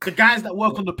 The guys that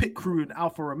work on the pit crew in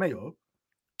Alfa Romeo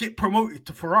get promoted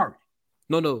to Ferrari.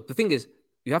 No. The thing is,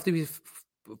 you have to be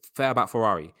fair about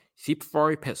Ferrari. See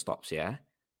Ferrari pit stops, yeah?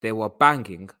 They were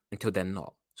banging until they're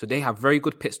not. So they have very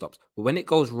good pit stops. But when it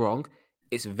goes wrong,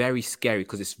 it's very scary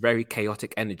because it's very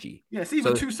chaotic energy. Yeah, it's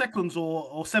either 2 seconds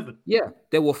or 7. Yeah,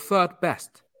 they were third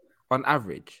best on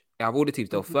average. Out of all the teams,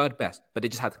 they were third best, but they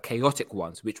just had chaotic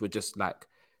ones, which were just like,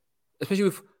 especially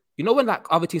with, when like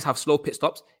other teams have slow pit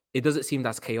stops, it doesn't seem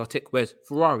that's chaotic. Whereas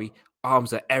Ferrari,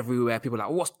 arms are everywhere. People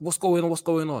are like, what's going on? What's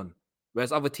going on?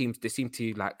 Whereas other teams, they seem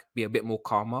to like be a bit more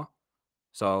calmer.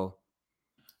 So,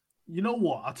 you know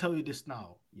what? I'll tell you this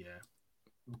now, yeah,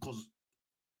 because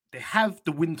they have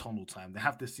the wind tunnel time, they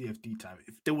have the CFD time.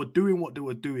 If they were doing what they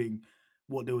were doing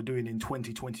in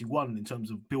 2021 in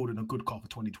terms of building a good car for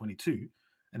 2022,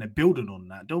 and they're building on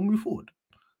that, they'll move forward.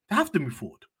 They have to move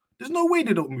forward. There's no way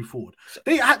they don't move forward.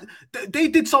 They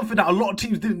did something that a lot of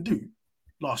teams didn't do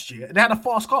last year. They had a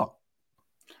fast car.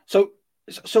 So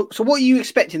what are you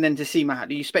expecting then to see, Matt?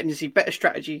 Are you expecting to see better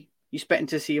strategy? Are you expecting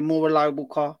to see a more reliable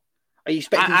car? Are you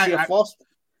expecting to see a fast?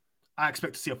 I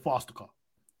expect to see a faster car.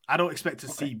 I don't expect to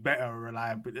see better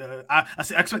reliability. I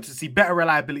expect to see better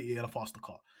reliability in a faster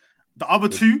car. The other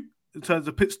two, in terms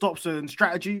of pit stops and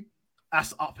strategy,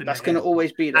 that's up in. That's going to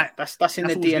always be there. That's in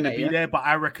the DNA. Be there, but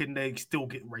I reckon they still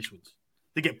get race wins.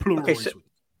 They get plural race wins.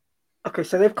 Okay,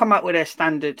 so they've come out with their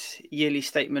standard yearly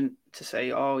statement to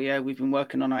say, "Oh yeah, we've been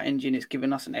working on our engine. It's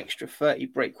given us an extra 30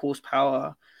 brake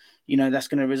horsepower. That's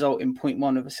going to result in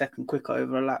 0.1 of a second quicker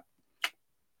over a lap."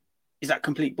 Is that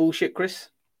complete bullshit, Chris?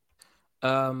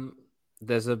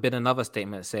 There's been another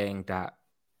statement saying that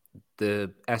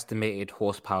the estimated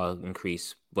horsepower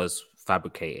increase was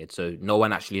fabricated, so no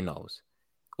one actually knows.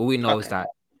 All we know is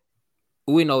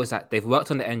that they've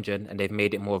worked on the engine and they've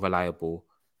made it more reliable.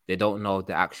 They don't know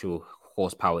the actual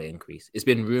horsepower increase. It's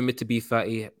been rumored to be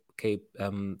 30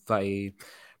 brake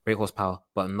horsepower,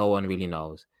 but no one really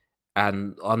knows.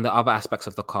 And on the other aspects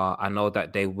of the car, I know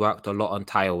that they worked a lot on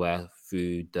tire wear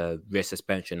through the rear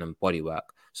suspension and bodywork.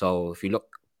 So if you look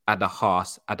at the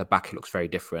Haas, at the back, it looks very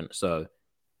different. So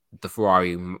the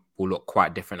Ferrari will look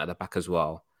quite different at the back as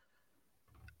well.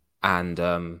 And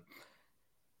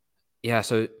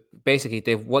so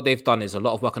basically what they've done is a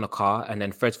lot of work on the car. And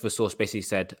then Fred Source basically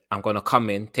said, I'm going to come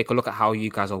in, take a look at how you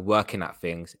guys are working at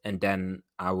things. And then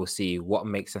I will see what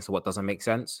makes sense and what doesn't make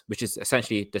sense, which is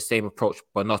essentially the same approach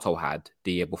Bonotto had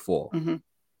the year before. Mm-hmm.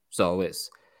 So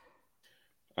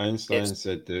Einstein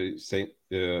said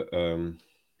the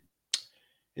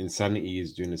insanity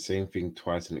is doing the same thing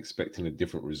twice and expecting a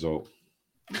different result.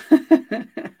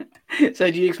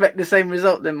 So do you expect the same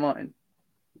result then, Martin?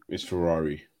 It's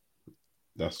Ferrari.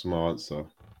 That's my answer.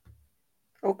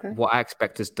 Okay. What I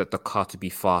expect is that the car to be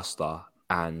faster,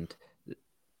 and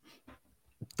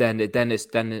then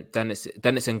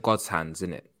it's in God's hands,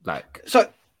 isn't it? Like so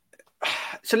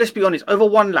let's be honest. Over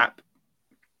one lap,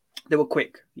 they were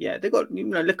quick. Yeah, they got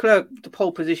Leclerc. The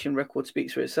pole position record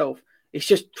speaks for itself. It's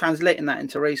just translating that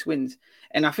into race wins.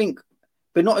 And I think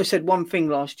Binotto said one thing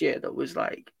last year that was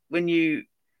like, when you're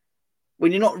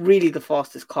not really the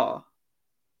fastest car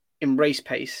in race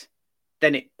pace,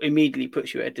 then it immediately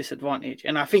puts you at a disadvantage.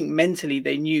 And I think mentally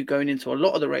they knew going into a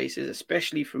lot of the races,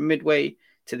 especially from midway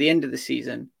to the end of the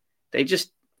season, they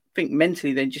just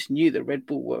knew that Red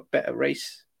Bull were a better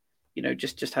race,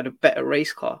 just had a better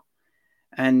race car.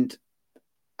 And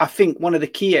I think one of the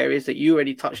key areas that you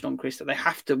already touched on, Chris, that they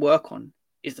have to work on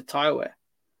is the tyre wear.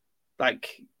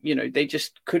 Like, they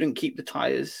just couldn't keep the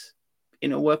tyres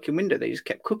in a working window. They just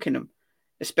kept cooking them,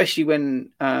 especially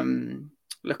when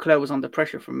Leclerc was under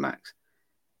pressure from Max.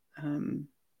 And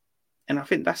I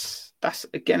think that's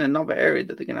again another area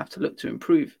that they're going to have to look to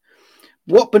improve.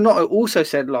 What Binotto also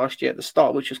said last year at the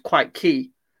start, which was quite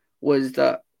key, was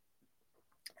that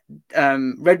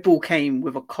Red Bull came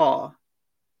with a car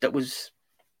that was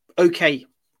okay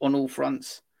on all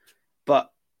fronts,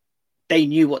 but they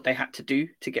knew what they had to do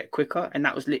to get quicker, and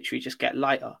that was literally just get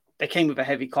lighter. They came with a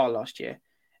heavy car last year,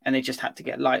 and they just had to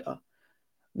get lighter.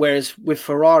 Whereas with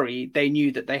Ferrari, they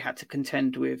knew that they had to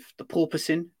contend with the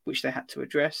porpoising, which they had to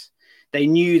address. They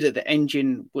knew that the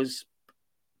engine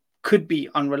could be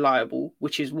unreliable,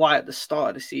 which is why at the start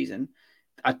of the season,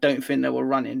 I don't think they were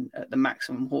running at the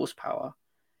maximum horsepower.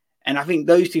 And I think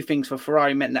those two things for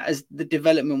Ferrari meant that as the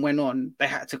development went on, they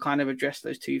had to kind of address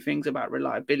those two things about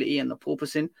reliability and the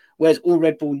porpoising. Whereas all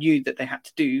Red Bull knew that they had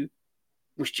to do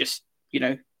was just,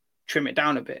 trim it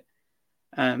down a bit.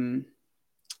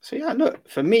 So yeah, look,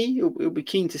 for me, it'll be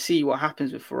keen to see what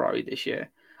happens with Ferrari this year.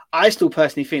 I still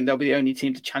personally think they'll be the only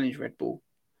team to challenge Red Bull.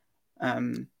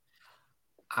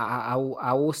 I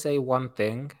will say one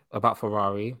thing about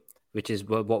Ferrari, which is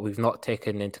what we've not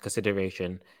taken into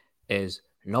consideration, is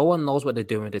no one knows what they're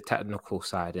doing with the technical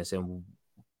side and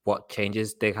what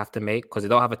changes they have to make, because they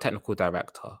don't have a technical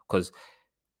director. Because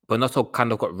Bonotto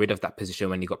kind of got rid of that position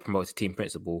when he got promoted to team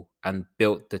principal and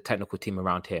built the technical team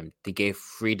around him. They gave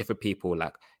 3 different people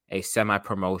like a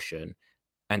semi-promotion,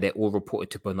 and they all reported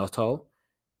to Bonotto.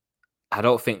 I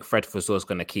don't think Fred Vasseur is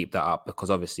going to keep that up, because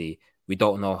obviously we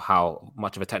don't know how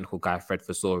much of a technical guy Fred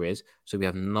Vasseur is. So we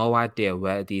have no idea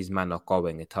where these men are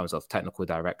going in terms of technical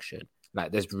direction.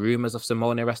 Like, there's rumors of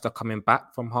Simone Resta coming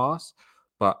back from Haas,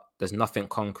 but there's nothing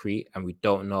concrete, and we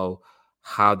don't know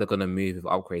how they're going to move with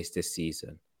upgrades this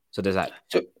season. So there's that.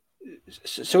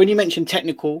 So when you mention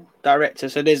technical director,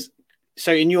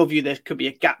 so in your view, there could be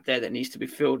a gap there that needs to be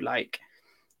filled. Like,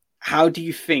 how do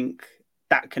you think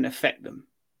that can affect them?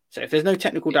 So if there's no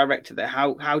technical director there,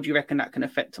 how do you reckon that can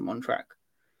affect them on track?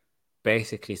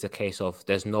 Basically, it's a case of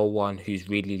there's no one who's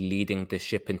really leading the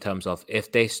ship in terms of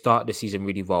if they start the season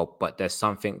really well, but there's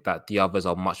something that the others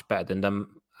are much better than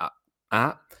them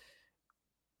at.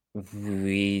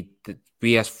 We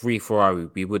as Free Ferrari,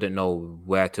 we wouldn't know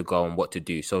where to go and what to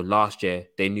do. So last year,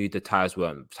 they knew the tire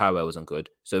wear wasn't good.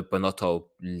 So Bonotto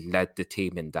led the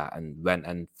team in that and went,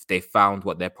 and they found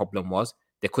what their problem was.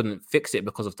 They couldn't fix it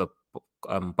because of the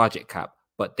budget cap,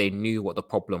 but they knew what the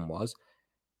problem was.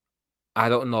 I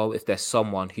don't know if there's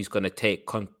someone who's going to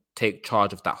take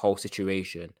charge of that whole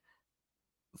situation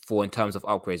in terms of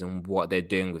upgrades and what they're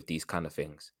doing with these kind of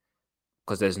things,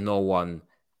 because there's no one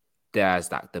there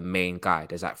as like the main guy.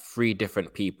 There's like 3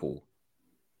 different people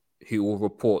who will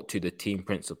report to the team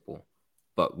principal,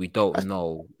 but we don't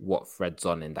know what Fred's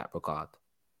on in that regard.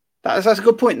 That's a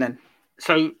good point then.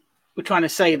 So we're trying to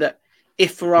say that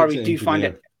if Ferrari do find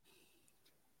it...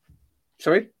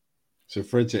 Sorry? So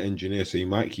Fred's an engineer, so he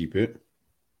might keep it.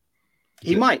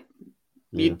 He might.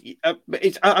 Yeah.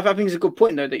 But I think it's a good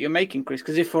point, though, that you're making, Chris,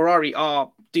 because if Ferrari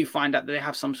do find out that they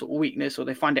have some sort of weakness, or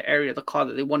they find an area of the car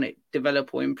that they want to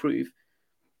develop or improve,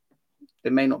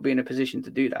 they may not be in a position to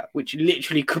do that, which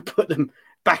literally could put them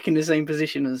back in the same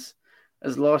position as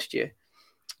last year.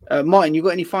 Martin, you got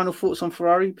any final thoughts on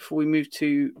Ferrari before we move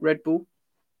to Red Bull,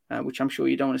 which I'm sure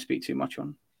you don't want to speak too much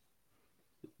on?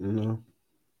 No.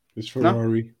 It's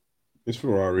Ferrari. No? It's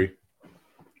Ferrari.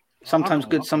 Sometimes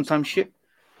good, sometimes shit.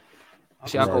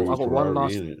 Actually, I got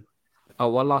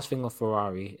one last thing on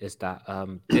Ferrari is that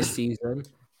this season,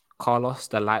 Carlos,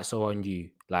 the lights are on you.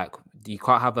 Like, you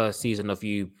can't have a season of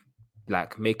you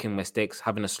like making mistakes,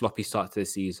 having a sloppy start to the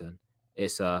season.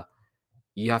 It's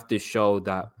you have to show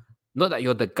that, not that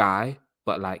you're the guy,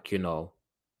 but like, you know,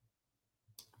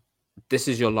 this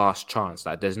is your last chance.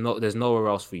 Like, there's nowhere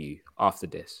else for you after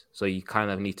this. So you kind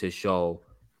of need to show.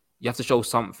 You have to show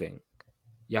something.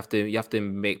 You have to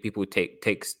make people take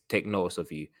notice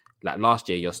of you. Like last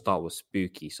year, your start was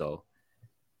spooky. So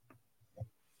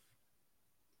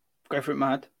go for it,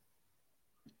 Mad.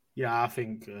 Yeah, I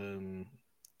think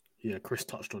Chris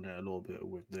touched on it a little bit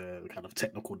with the kind of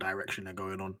technical direction they're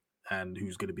going on and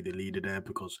who's going to be the leader there.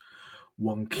 Because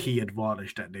one key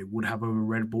advantage that they would have over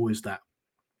Red Bull is that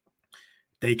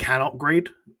they can upgrade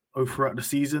throughout the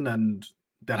season, and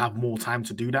they'll have more time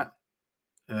to do that.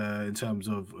 In terms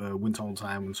of wind tunnel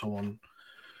time and so on.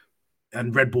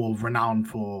 And Red Bull renowned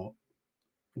for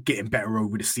getting better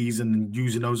over the season and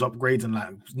using those upgrades and like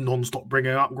non-stop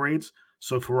bringing upgrades.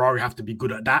 So Ferrari have to be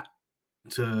good at that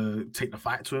to take the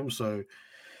fight to him. So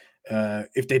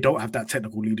if they don't have that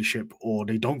technical leadership or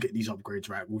they don't get these upgrades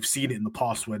right, we've seen it in the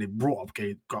past where they brought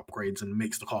upgrades and it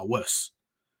makes the car worse.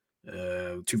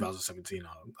 2017,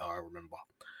 I remember.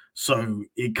 So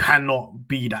it cannot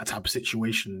be that type of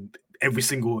situation. Every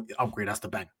single upgrade has to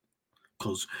bang,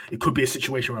 because it could be a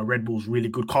situation where Red Bull's really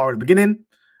good car at the beginning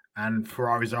and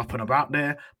Ferraris are up and about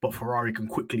there, but Ferrari can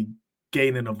quickly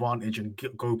gain an advantage and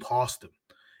go past them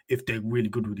if they're really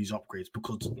good with these upgrades,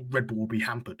 because Red Bull will be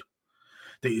hampered.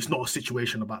 It's not a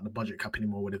situation about the budget cap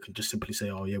anymore where they can just simply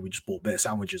say, oh yeah, we just bought better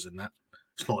sandwiches and that.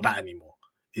 It's not that anymore.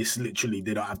 It's literally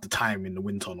they don't have the time in the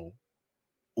wind tunnel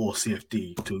or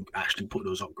CFD to actually put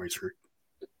those upgrades through.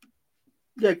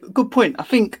 Yeah, good point. I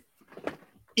think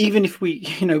even if we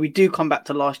do come back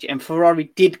to last year and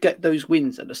Ferrari did get those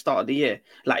wins at the start of the year,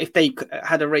 like if they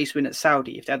had a race win at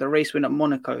Saudi, if they had a race win at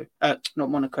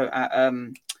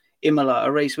Imola,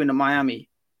 a race win at Miami,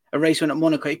 a race win at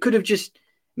Monaco, it could have just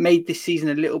made this season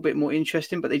a little bit more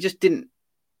interesting, but they just didn't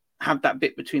have that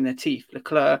bit between their teeth.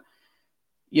 Leclerc,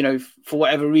 for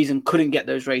whatever reason, couldn't get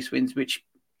those race wins, which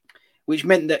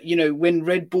meant that, when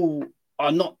Red Bull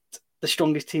are not the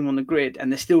strongest team on the grid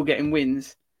and they're still getting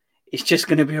wins, it's just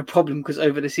going to be a problem because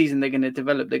over the season they're going to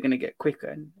develop, they're going to get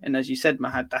quicker. And as you said,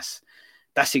 Mahad,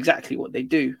 that's exactly what they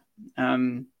do.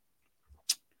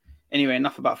 Anyway,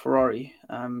 enough about Ferrari.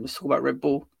 Let's talk about Red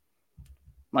Bull,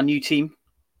 my new team.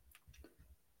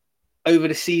 Over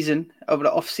the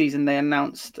off season, they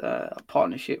announced a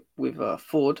partnership with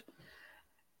Ford.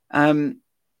 In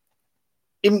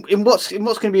what's going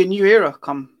to be a new era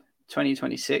come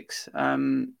 2026.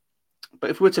 But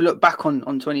if we were to look back on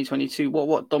 2022,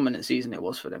 what dominant season it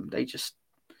was for them. They just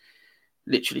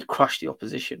literally crushed the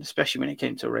opposition, especially when it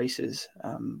came to races.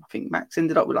 I think Max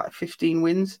ended up with like 15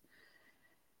 wins.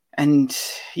 And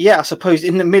yeah, I suppose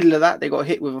in the middle of that, they got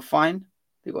hit with a fine.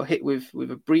 They got hit with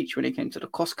a breach when it came to the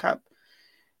cost cap,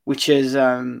 which has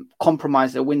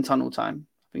compromised their wind tunnel time.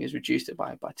 I think it's reduced it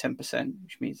by 10%,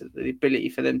 which means that the ability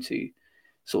for them to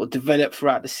sort of develop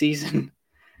throughout the season,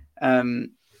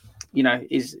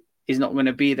 is not going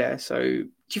to be there. So do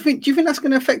you think that's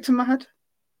going to affect them, Mahad?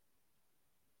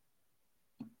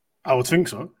 I would think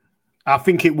so. I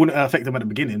think it wouldn't affect them at the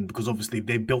beginning because obviously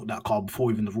they built that car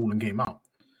before even the ruling came out.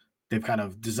 They've kind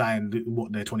of designed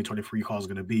what their 2023 car is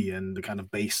going to be and the kind of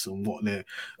base and what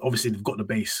obviously they've got the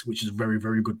base, which is a very,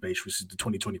 very good base, which is the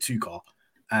 2022 car.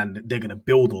 And they're going to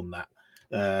build on that.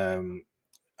 And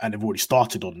they've already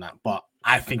started on that. But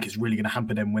I think it's really going to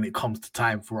hamper them when it comes to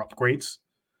time for upgrades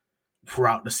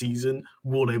throughout the season.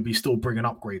 Will they be still bringing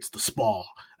upgrades to Spa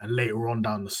and later on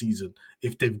down the season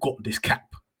if they've got this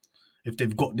cap, if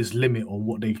they've got this limit on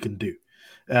what they can do?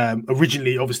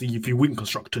 Originally, obviously, if you win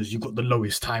constructors, you've got the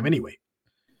lowest time anyway.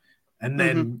 And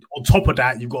then on top of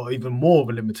that, you've got even more of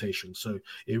a limitation. So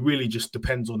it really just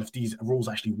depends on if these rules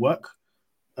actually work.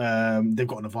 They've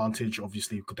got an advantage,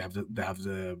 obviously, because they have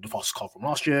the fastest car from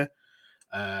last year.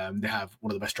 They have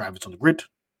one of the best drivers on the grid,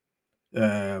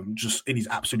 just in his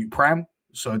absolute prime.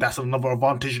 So that's another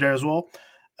advantage there as well.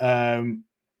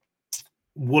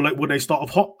 Will they start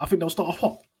off hot? I think they'll start off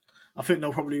hot. I think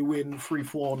they'll probably win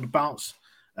 3-4 on the bounce.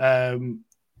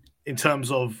 In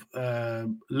terms of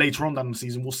later on down the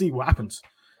season, we'll see what happens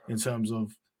in terms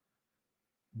of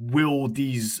will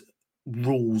these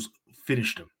rules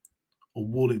finish them or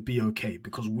will it be okay?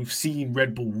 Because we've seen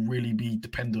Red Bull really be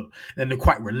dependent and they're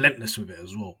quite relentless with it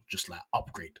as well. Just like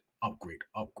upgrade.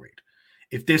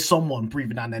 If there's someone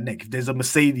breathing down their neck, if there's a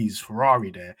Mercedes,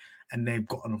 Ferrari there and they've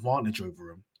got an advantage over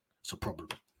them, it's a problem.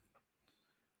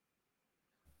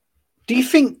 Do you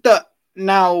think that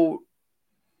now,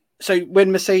 so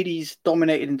when Mercedes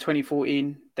dominated in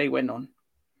 2014, they went on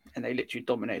and they literally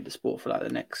dominated the sport for like the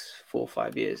next 4 or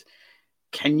 5 years.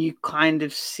 Can you kind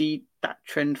of see that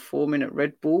trend forming at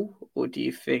Red Bull, or do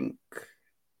you think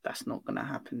that's not going to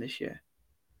happen this year?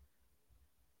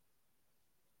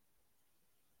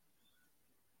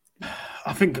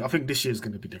 I think this year is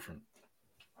going to be different.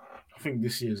 I think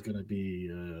this year is going to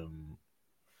be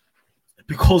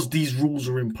because these rules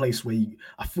are in place where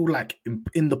I feel like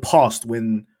in the past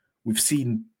when we've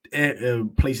seen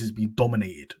places be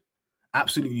dominated,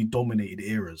 absolutely dominated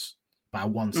eras by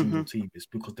one single team, it's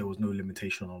because there was no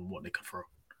limitation on what they could throw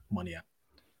money at.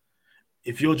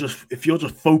 If you're just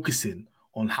focusing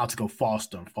on how to go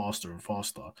faster and faster and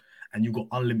faster, and you've got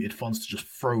unlimited funds to just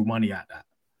throw money at that,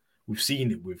 we've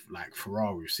seen it with like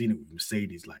Ferrari, we've seen it with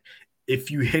Mercedes. Like if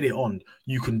you hit it on,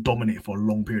 you can dominate for a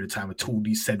long period of time until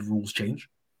these said rules change.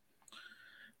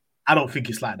 I don't think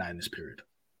it's like that in this period.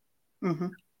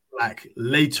 Like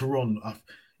later on,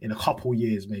 in a couple of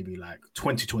years, maybe like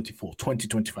 2024,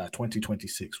 2025,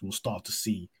 2026, we'll start to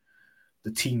see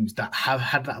the teams that have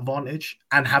had that advantage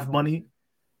and have money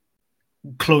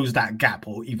close that gap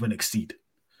or even exceed.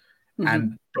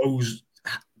 And those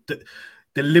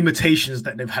the limitations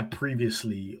that they've had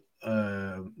previously,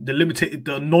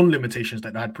 the non-limitations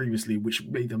that they had previously, which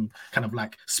made them kind of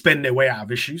like spend their way out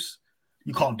of issues.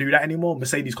 You can't do that anymore.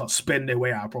 Mercedes can't spend their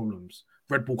way out of problems.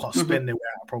 Red Bull can't spend their way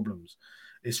out of problems.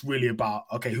 It's really about,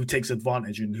 okay, who takes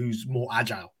advantage and who's more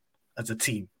agile as a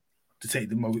team to take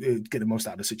get the most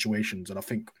out of the situations. And I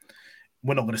think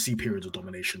we're not going to see periods of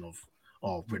domination of,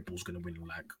 Red Bull's going to win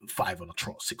like 5 on a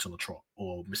trot, 6 on a trot,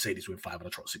 or Mercedes win 5 on a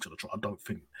trot, 6 on a trot.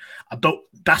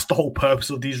 That's the whole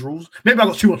purpose of these rules. Maybe I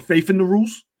got too much faith in the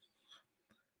rules,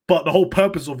 but the whole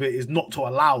purpose of it is not to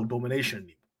allow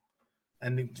domination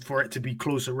and for it to be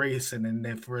closer racing and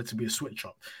then for it to be a switch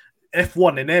up.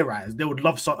 F1 in their eyes, they would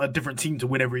love a different team to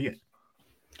win every year.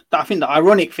 I think the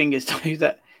ironic thing is though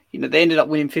that they ended up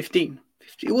winning 15.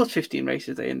 It was 15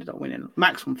 races they ended up winning,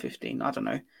 maximum 15. I don't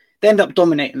know. They ended up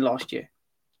dominating last year.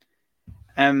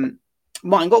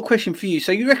 Martin, got a question for you.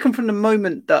 So you reckon from the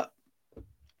moment that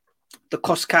the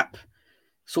cost cap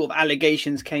sort of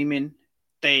allegations came in,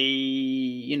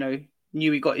 they,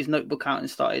 knew he got his notebook out and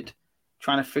started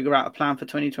trying to figure out a plan for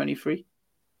 2023?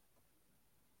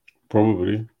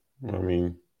 Probably. I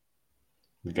mean,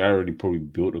 the guy already probably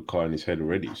built a car in his head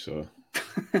already, so...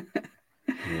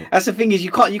 Yeah. That's the thing is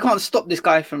you can't stop this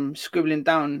guy from scribbling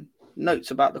down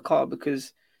notes about the car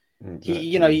because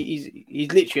exactly.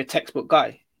 he's literally a textbook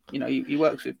guy. He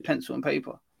works with pencil and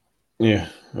paper. Yeah,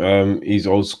 he's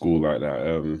old school like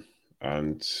that,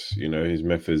 and his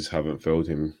methods haven't failed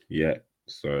him yet.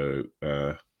 So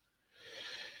I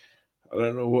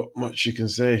don't know what much you can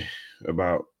say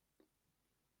about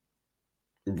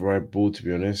Red Bull. To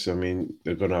be honest, I mean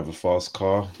they're gonna have a fast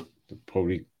car. They're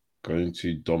probably going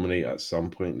to dominate at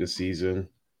some point this season.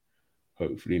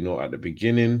 Hopefully not at the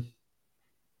beginning.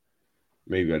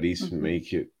 Maybe at least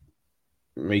make it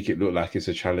look like it's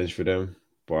a challenge for them.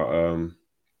 But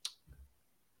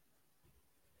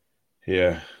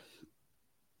yeah,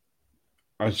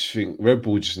 I just think Red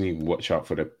Bull just need to watch out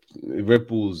for Red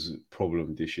Bull's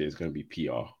problem this year is going to be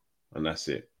PR, and that's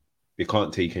it. They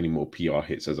can't take any more PR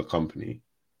hits as a company.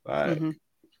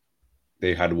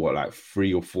 They had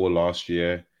 3 or 4 last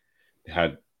year. They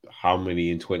had how many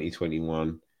in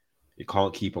 2021? It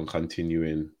can't keep on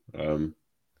continuing.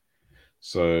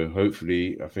 So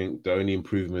hopefully, I think the only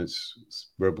improvements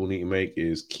Red Bull need to make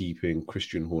is keeping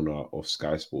Christian Horner off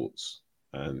Sky Sports,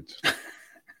 and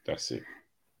that's it.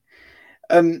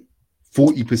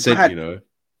 40%,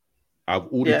 out of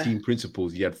all the team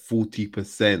principals, he had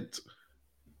 40%.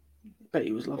 Bet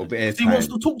he was loving it. If he wants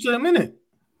to talk to them, innit?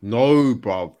 No,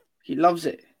 bruv. He loves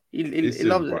it. He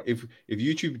loves bro, it. If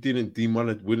YouTube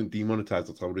wouldn't demonetize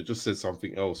us, I would have just said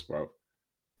something else, bro.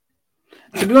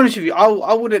 To be honest with you,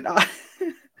 I wouldn't.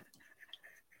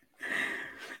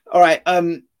 All right,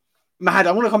 Mahad,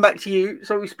 I want to come back to you.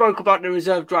 So we spoke about the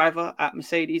reserve driver at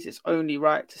Mercedes. It's only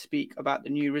right to speak about the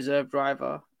new reserve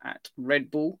driver at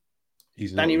Red Bull.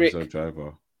 He's not a reserve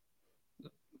driver.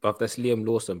 But that's Liam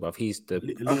Lawson, bruv. He's the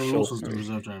Liam Lawson's the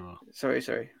reserve driver.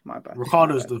 Sorry, my bad.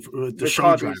 Ricardo's the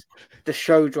show driver. The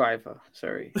show driver.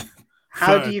 Sorry.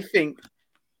 How do you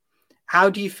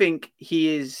think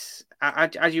he is?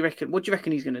 As you reckon? What do you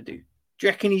reckon he's going to do? Do you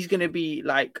reckon he's going to be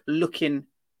looking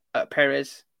at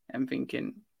Perez and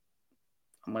thinking,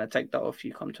 "I'm going to take that off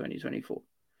you come 2024"?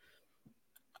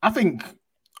 I think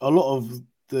a lot of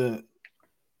the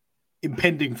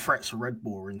impending threats for Red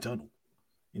Bull are internal,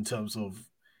 in terms of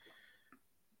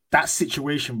that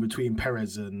situation between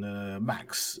Perez and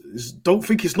Max. Don't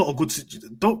think it's not a good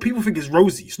situation. People think it's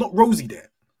rosy. It's not rosy there.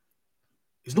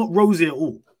 It's not rosy at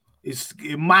all.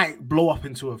 It might blow up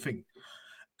into a thing.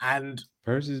 And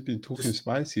Perez has been talking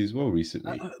spicy as well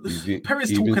recently. Perez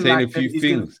he's talking been saying like a few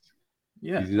things.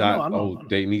 Yeah, he's like, I know.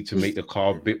 They need to make the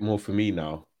car a bit more for me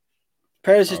now.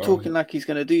 Perez is talking like he's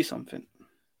going to do something.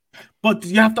 But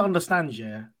you have to understand,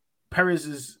 Perez,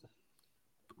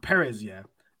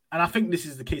 and I think this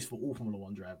is the case for all Formula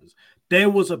One drivers. There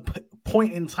was a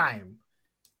point in time,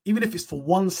 even if it's for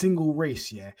one single race,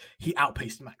 he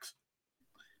outpaced Max.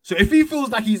 So if he feels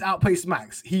like he's outpaced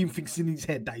Max, he thinks in his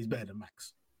head that he's better than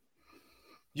Max.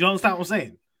 You understand what I'm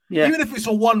saying? Yeah. Even if it's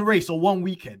for one race or one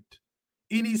weekend,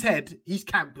 in his head, his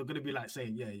camp are going to be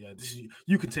saying, this is,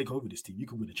 you can take over this team. You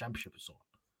can win the championship and so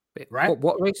on. Right?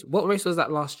 What race was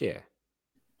that last year?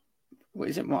 What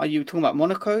is it? Are you talking about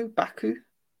Monaco? Baku?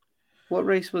 What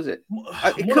race was it?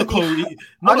 Monaco,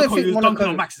 he was dunking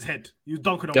on Max's head. He was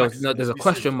dunking on Max's head. There's a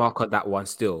question mark on that one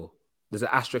still. There's an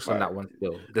asterisk on that one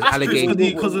still. There's allegations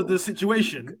because of the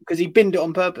situation. Because he binned it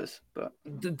on purpose. But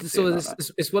so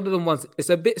it's one of them ones. It's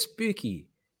a bit spooky.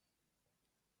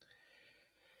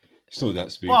 It's not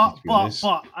that spooky, to be honest.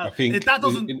 But I think that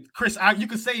doesn't, Chris. You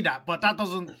can say that, but that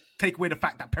doesn't take away the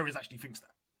fact that Perez actually thinks that.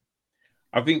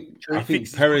 I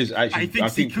think Perez actually.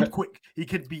 He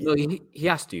could be. No, he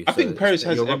has to. I think Perez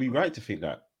has every right to think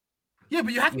that. Yeah,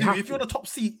 but you have to. If you're on the top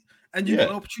seat and you got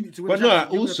an opportunity to win. But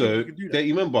no, also that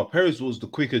you remember Perez was the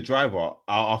quicker driver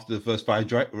after the first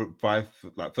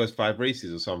five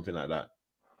races or something like that.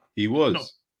 He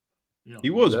was. No. He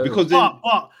was because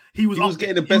but he was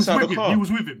getting the best out of the car. He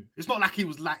was with him. It's not like he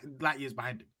was light years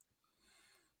behind him.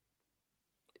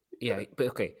 Yeah, but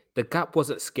okay, the gap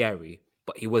wasn't scary,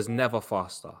 but he was never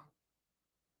faster.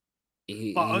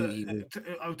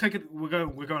 I'll take it. We're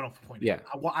going off the point. Yeah.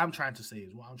 What I'm trying to say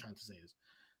is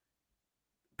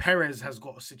Perez has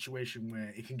got a situation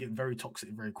where it can get very toxic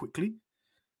very quickly.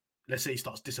 Let's say he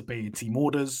starts disobeying team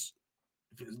orders.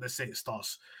 Let's say it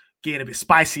starts getting a bit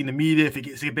spicy in the media, if it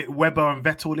gets a bit Webber and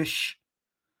Vettel-ish,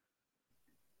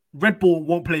 Red Bull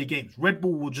won't play games. Red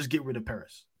Bull will just get rid of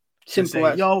Perez. Simple say,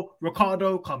 as. yo,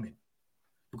 Ricardo, come in.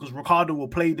 Because Ricardo will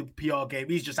play the PR game.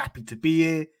 He's just happy to be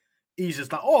here. He's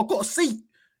just like, oh, I've got a seat.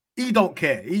 He don't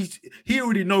care. He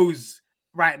already knows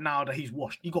right now that he's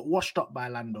washed. He got washed up by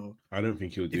Lando. I don't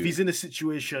think he'll do If it. he's in a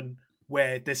situation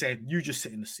where they're saying, you just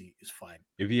sit in the seat, it's fine.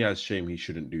 If he has shame, he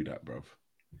shouldn't do that, bro.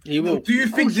 He will. Do you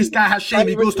think this guy has shame?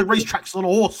 He goes to racetracks on a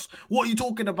horse. What are you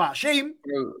talking about? Shame?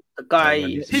 Bro, the guy.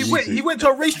 He went to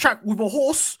a racetrack with a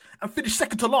horse and finished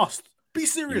second to last. Be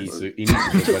serious. He needs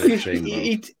to develop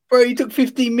shame, bro. He took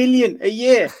 15 million a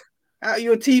year out of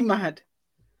your team, man.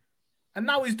 And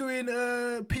now he's doing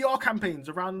PR campaigns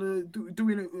around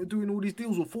doing all these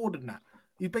deals with Ford and that.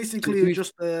 He's basically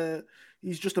just a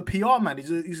PR man.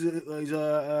 He's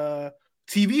a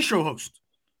TV show host.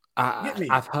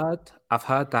 I've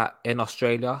heard that in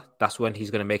Australia, that's when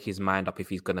he's going to make his mind up if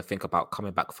he's going to think about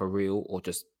coming back for real or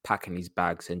just packing his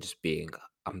bags and just being,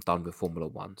 I'm done with Formula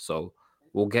One. So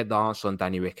we'll get the answer on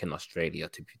Danny Rick in Australia.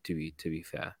 To be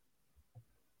fair,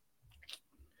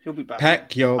 he'll be back.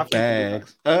 Pack your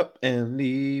bags up and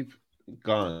leave.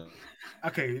 Gone.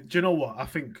 Okay, do you know what? I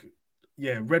think,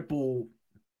 Red Bull,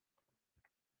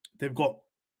 they've got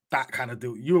that kind of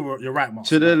deal. You're right, Mark.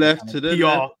 To the left, to the PR.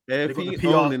 left. They've got the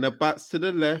Everything PR. on in the butts to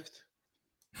the left.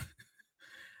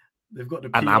 They've got the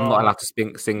PR. and I'm not allowed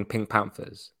to sing Pink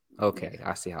Panthers. Okay,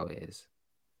 I see how it is.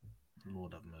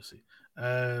 Lord have mercy.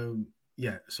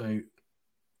 So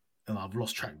I've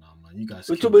lost track now, man. You guys.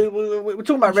 We're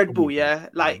talking about Red Bull, yeah?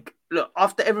 Like, look,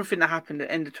 after everything that happened at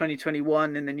the end of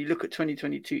 2021, and then you look at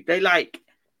 2022, they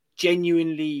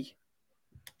genuinely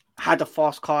had a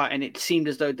fast car, and it seemed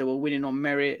as though they were winning on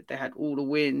merit. They had all the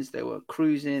wins, they were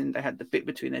cruising, they had the bit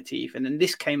between their teeth, and then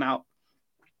this came out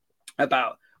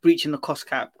about breaching the cost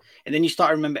cap, and then you start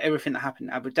to remember everything that happened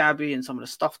in Abu Dhabi and some of the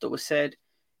stuff that was said.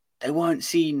 They weren't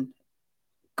seen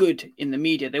good in the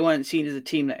media. They weren't seen as a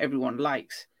team that everyone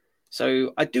likes.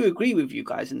 So I do agree with you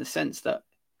guys in the sense that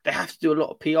they have to do a lot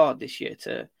of PR this year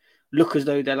to look as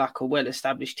though they're like a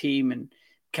well-established team and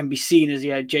can be seen as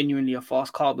genuinely a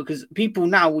fast car, because people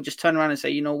now will just turn around and say,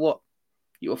 you know what,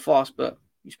 you were fast, but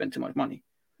you spent too much money.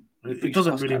 It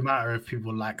doesn't really matter if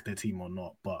people like their team or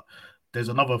not, but there's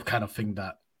another kind of thing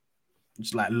that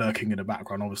it's like lurking in the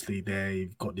background. Obviously,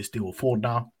 they've got this deal with Ford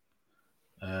now.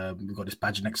 We've got this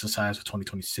badging exercise for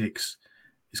 2026.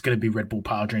 It's going to be Red Bull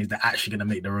powertrains. They're actually going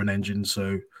to make their own engine.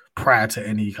 So prior to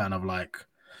any kind of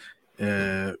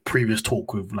previous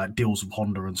talk with deals with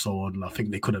Honda and so on, I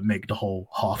think they couldn't make the whole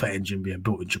half an engine being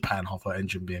built in Japan, half an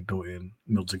engine being built in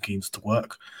Milton Keynes to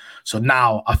work. So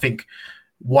now I think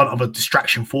one of a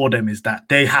distraction for them is that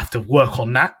they have to work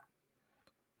on that,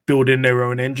 building their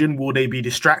own engine. Will they be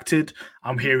distracted?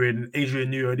 I'm hearing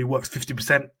Adrian Newey only works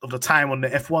 50% of the time on the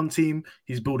F1 team.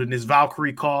 He's building his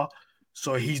Valkyrie car,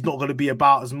 so he's not going to be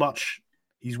about as much.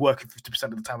 He's working 50%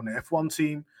 of the time on the F1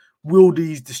 team. Will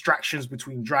these distractions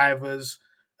between drivers,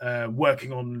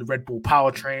 working on the Red Bull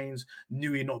powertrains,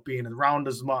 Newey not being around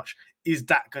as much, is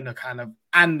that going to kind of,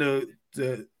 and the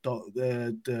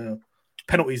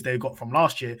penalties they got from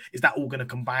last year, is that all going to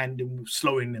combine them,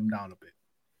 slowing them down a bit?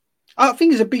 I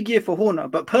think it's a big year for Horner,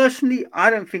 but personally, I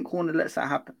don't think Horner lets that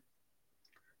happen.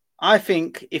 I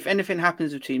think if anything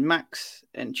happens between Max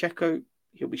and Checo,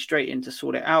 he'll be straight in to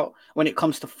sort it out. When it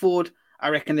comes to Ford, I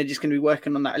reckon they're just going to be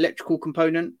working on that electrical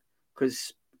component,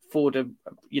 because Ford are,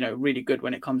 really good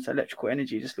when it comes to electrical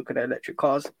energy. Just look at their electric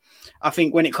cars. I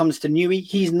think when it comes to Newey,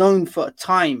 he's known for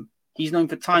time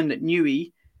that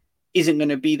Newey isn't going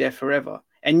to be there forever.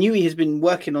 And Newey has been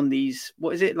working on these,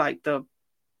 what is it, like the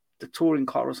touring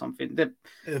car or something? The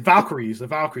Valkyries. So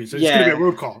it's going to be a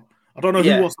road car. I don't know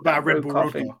who wants to buy a Red Bull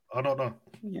road car. I don't know.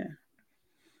 Yeah.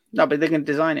 No, but they're going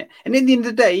to design it. And at the end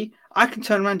of the day, I can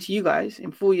turn around to you guys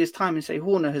in 4 years' time and say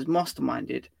Horner has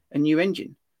masterminded a new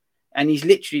engine. And he's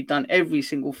literally done every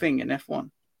single thing in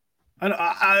F1. And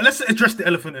let's address the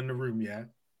elephant in the room, yeah?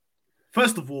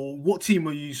 First of all, what team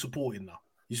are you supporting now?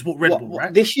 You support Red Bull,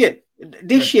 right? This year,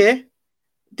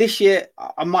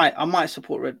 I might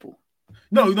support Red Bull.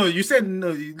 No, you said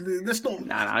no. Let's not.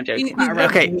 Nah, I'm joking.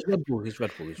 He's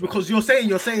Red Bull. Because you're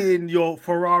saying you're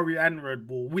Ferrari and Red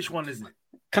Bull. Which one is it?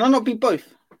 Can I not be both?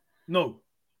 No.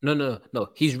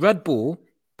 He's Red Bull,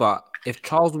 but if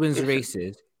Charles wins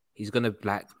races, he's gonna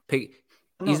pick.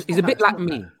 He's a bit like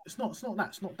me. It's not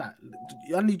that.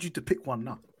 I need you to pick one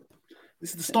now.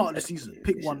 This is the start of the season.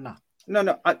 Pick one now.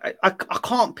 No, I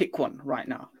can't pick one right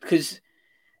now because,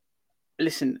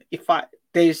 listen,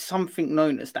 there's something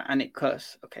known as the Anik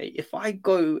curse. Okay, if I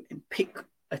go and pick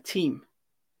a team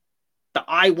that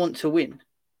I want to win,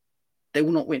 they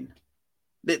will not win.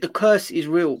 The curse is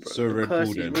real, bro. So the Red curse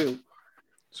Bull is then. real.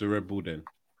 So Red Bull then.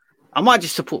 I might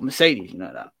just support Mercedes. You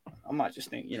know that. I might just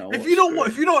think, if you don't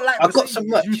like I've got Mercedes, some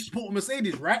merch. you support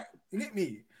Mercedes, right? You get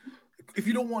me? If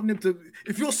you don't want them to,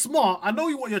 if you're smart, I know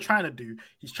what you're trying to do.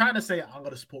 He's trying to say, I'm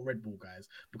going to support Red Bull, guys,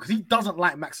 because he doesn't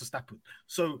like Max Verstappen.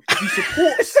 So if he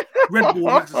supports Red Bull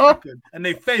and Max Verstappen and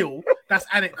they fail, that's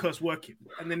Anik Curse working.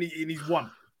 And then he's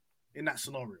won in that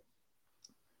scenario.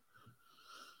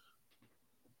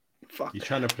 Fuck. You're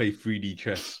trying to play 3D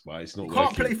chess, but it's not You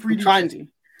can't working. play 3D. I'm trying to.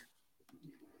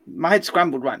 My head's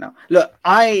scrambled right now. Look,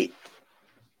 I'm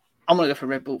going to go for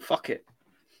Red Bull. Fuck it.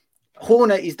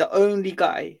 Horner is the only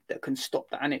guy that can stop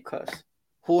the Anik Curse.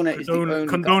 Horner is the only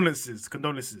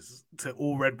Condolences to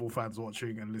all Red Bull fans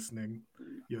watching and listening.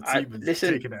 Your team is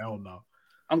taking the L now.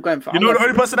 I'm going for. The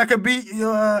only person that can beat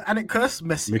your Anik Curse,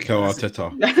 Messi. Mikel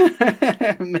Arteta.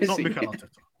 Messi. Not Mikel Arteta.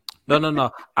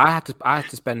 No. I had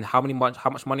to spend how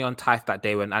much money on Tithe that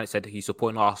day when Anik said he's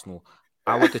supporting Arsenal.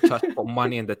 I went to church, put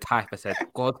money in the Tithe. I said,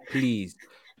 God, please.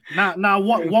 Now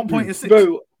what?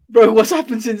 1.6. Bro, what's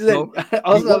happened since then? No,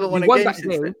 Arsenal haven't won a game since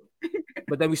game, then.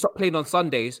 but then we stopped playing on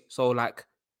Sundays. So like,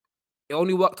 it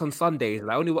only worked on Sundays.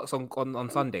 Like, only works on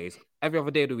Sundays. Every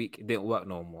other day of the week, it didn't work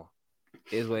no more.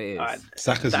 It is what it is. Right.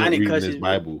 Saka's The not Anik reading Curse his is-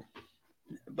 Bible.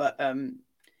 But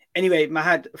anyway,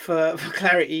 Mahad, for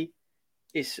clarity,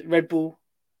 it's Red Bull,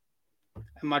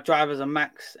 and my drivers are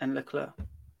Max and Leclerc.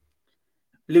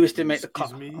 Lewis didn't make the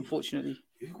cut, Excuse me? unfortunately.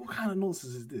 What kind of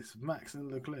nonsense is this? Max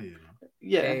and Leclerc, you know?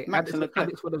 Yeah, Hey, Max and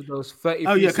Leclerc. It's one of those 30.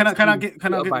 Oh yeah, can I get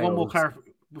one more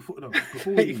clarification before we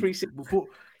 33. leave?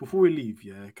 Before we leave?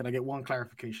 Yeah, can I get one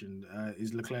clarification?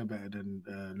 Is Leclerc better than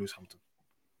Lewis Hamilton?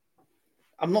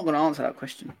 I'm not going to answer that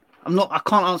question. I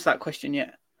can't answer that question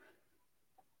yet.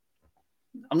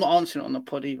 I'm not answering it on the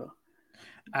pod either.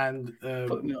 And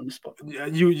Put me on the spot.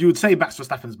 you would say Max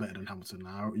Verstappen's better than Hamilton.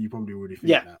 Now you probably already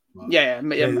think that. But, Yeah.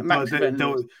 Max is better than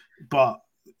Lewis. but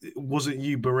wasn't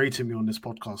you berating me on this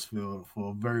podcast for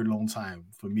a very long time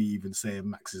for me even saying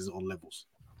Max is on levels?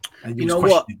 And You was know what?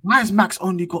 questioning, why has Max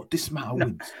only got this amount of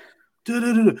wins?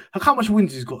 Look how much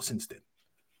wins he's got since then.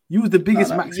 You was the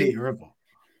biggest Max hater ever.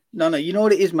 No. You know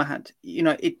what it is, Mahad?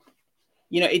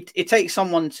 It takes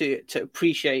someone to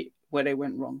appreciate where they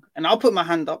went wrong. And I'll put my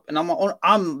hand up, and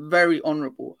I'm very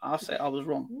honourable. I'll say I was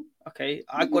wrong. Okay,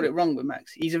 I got it wrong with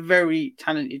Max. He's a very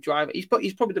talented driver. He's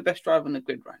probably the best driver on the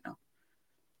grid right now.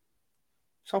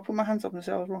 So I'll put my hands up and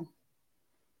say I was wrong.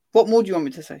 What more do you want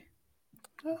me to say?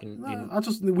 We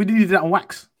needed that on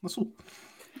wax. That's all.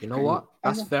 You know what?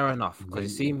 That's fair enough. Because you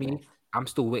see me, I'm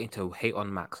still waiting to hate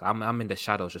on Max. I'm in the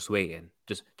shadows, just waiting.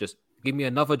 Just give me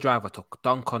another driver to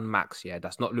dunk on Max. Yeah,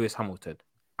 that's not Lewis Hamilton.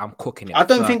 I'm cooking it. I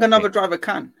don't think another driver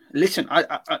can. Listen,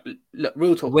 I look,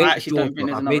 real talk. Wait, I actually George, don't think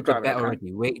there's I another made the driver. bet that can.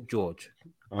 already. Wait, George.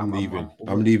 I'm leaving.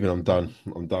 I'm done.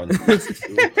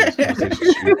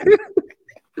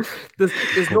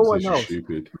 There's no one else.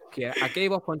 Stupid. Yeah, I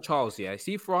gave up on Charles. Yeah,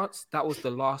 see France. That was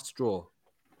the last straw.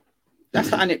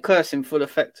 That's the Anik Curse in full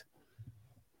effect.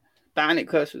 The Anik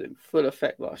Curse was in full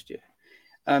effect last year.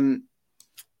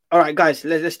 All right, guys,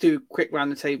 let's do a quick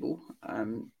round the table.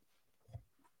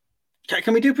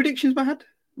 Can we do predictions, Mahad?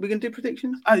 We can do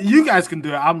predictions. You guys can do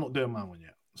it. I'm not doing my one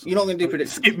yet. So You're not going to do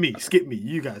predictions. Skip me.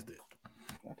 You guys do it.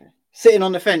 Okay. Sitting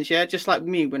on the fence, yeah, just like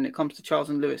me when it comes to Charles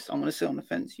and Lewis. I'm going to sit on the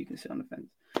fence. You can sit on the fence.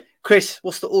 Chris,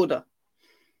 what's the order?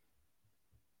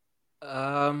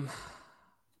 I'm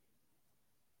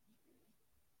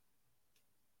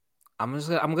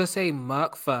gonna say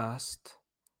Merc first,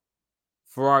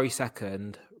 Ferrari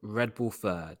second, Red Bull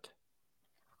third.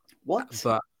 What?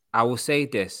 But I will say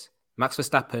this: Max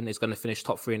Verstappen is going to finish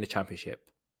top 3 in the championship.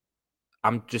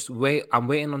 I'm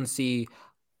waiting on see.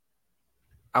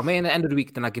 I'm waiting at the end of the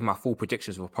week, then I give my full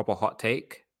predictions with a proper hot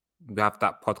take. We have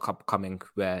that podcast coming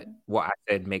where what I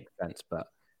said makes sense. But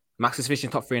Max is finishing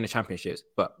top 3 in the championships,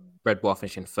 but Red Bull are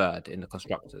finishing third in the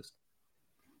constructors.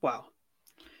 Wow.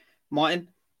 Martin?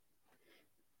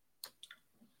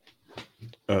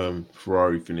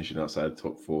 Ferrari finishing outside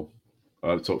top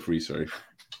 3, sorry.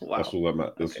 Wow. That's all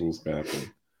that's what's going to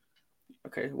happen.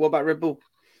 Okay. What about Red Bull?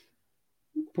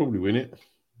 Probably win it.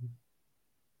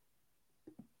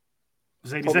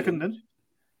 Mercedes second then?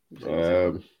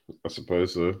 I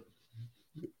suppose so.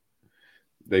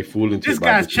 They fall into this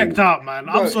guy's checked out, man.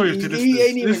 I'm sorry to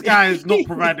this guy is not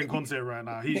providing content right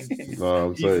now. No,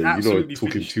 I'm sorry. You lot are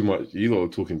talking too much. You lot are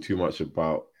talking too much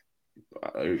about.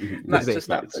 That's just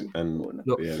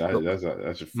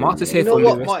Martin's here for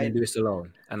Lewis and Lewis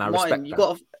alone, and I respect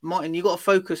that. Martin, you got to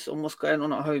focus on what's going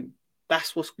on at home.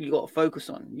 That's what you got to focus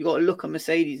on. You got to look at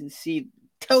Mercedes and see.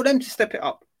 Tell them to step it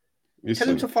up. Tell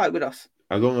them to fight with us.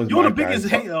 As long as you're the biggest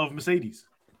hater of Mercedes.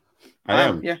 I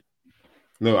am. Yeah.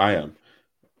 No, I am.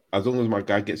 As long as my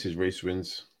guy gets his race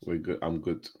wins, we're good. I'm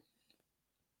good.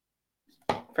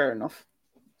 Fair enough.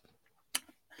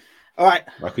 All right.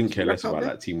 I couldn't care less about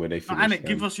that team where they finished. Anik,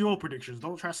 give us your predictions.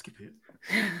 Don't try to skip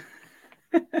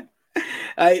it.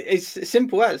 It's as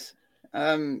simple as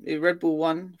Red Bull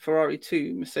 1, Ferrari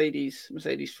 2, Mercedes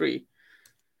 3.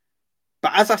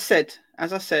 But as I said,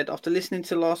 after listening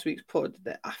to last week's pod,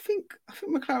 that I think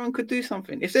McLaren could do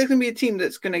something. If there's going to be a team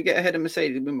that's going to get ahead of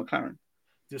Mercedes, it'll be McLaren.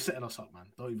 You're setting us up, man.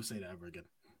 Don't even say that ever again.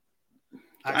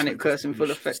 Anik cursing full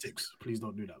effect. Please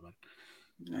don't do that, man.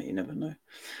 No, you never know.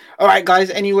 All right, guys.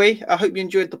 Anyway, I hope you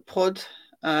enjoyed the pod.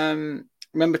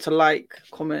 Remember to like,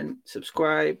 comment,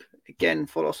 subscribe. Again,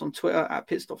 follow us on Twitter at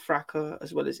Pit.Fracas,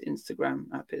 as well as Instagram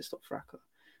at Pit.Fracas.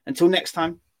 Until next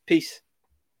time, peace.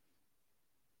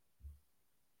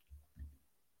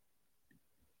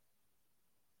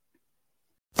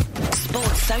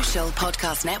 Sports Social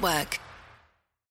Podcast Network.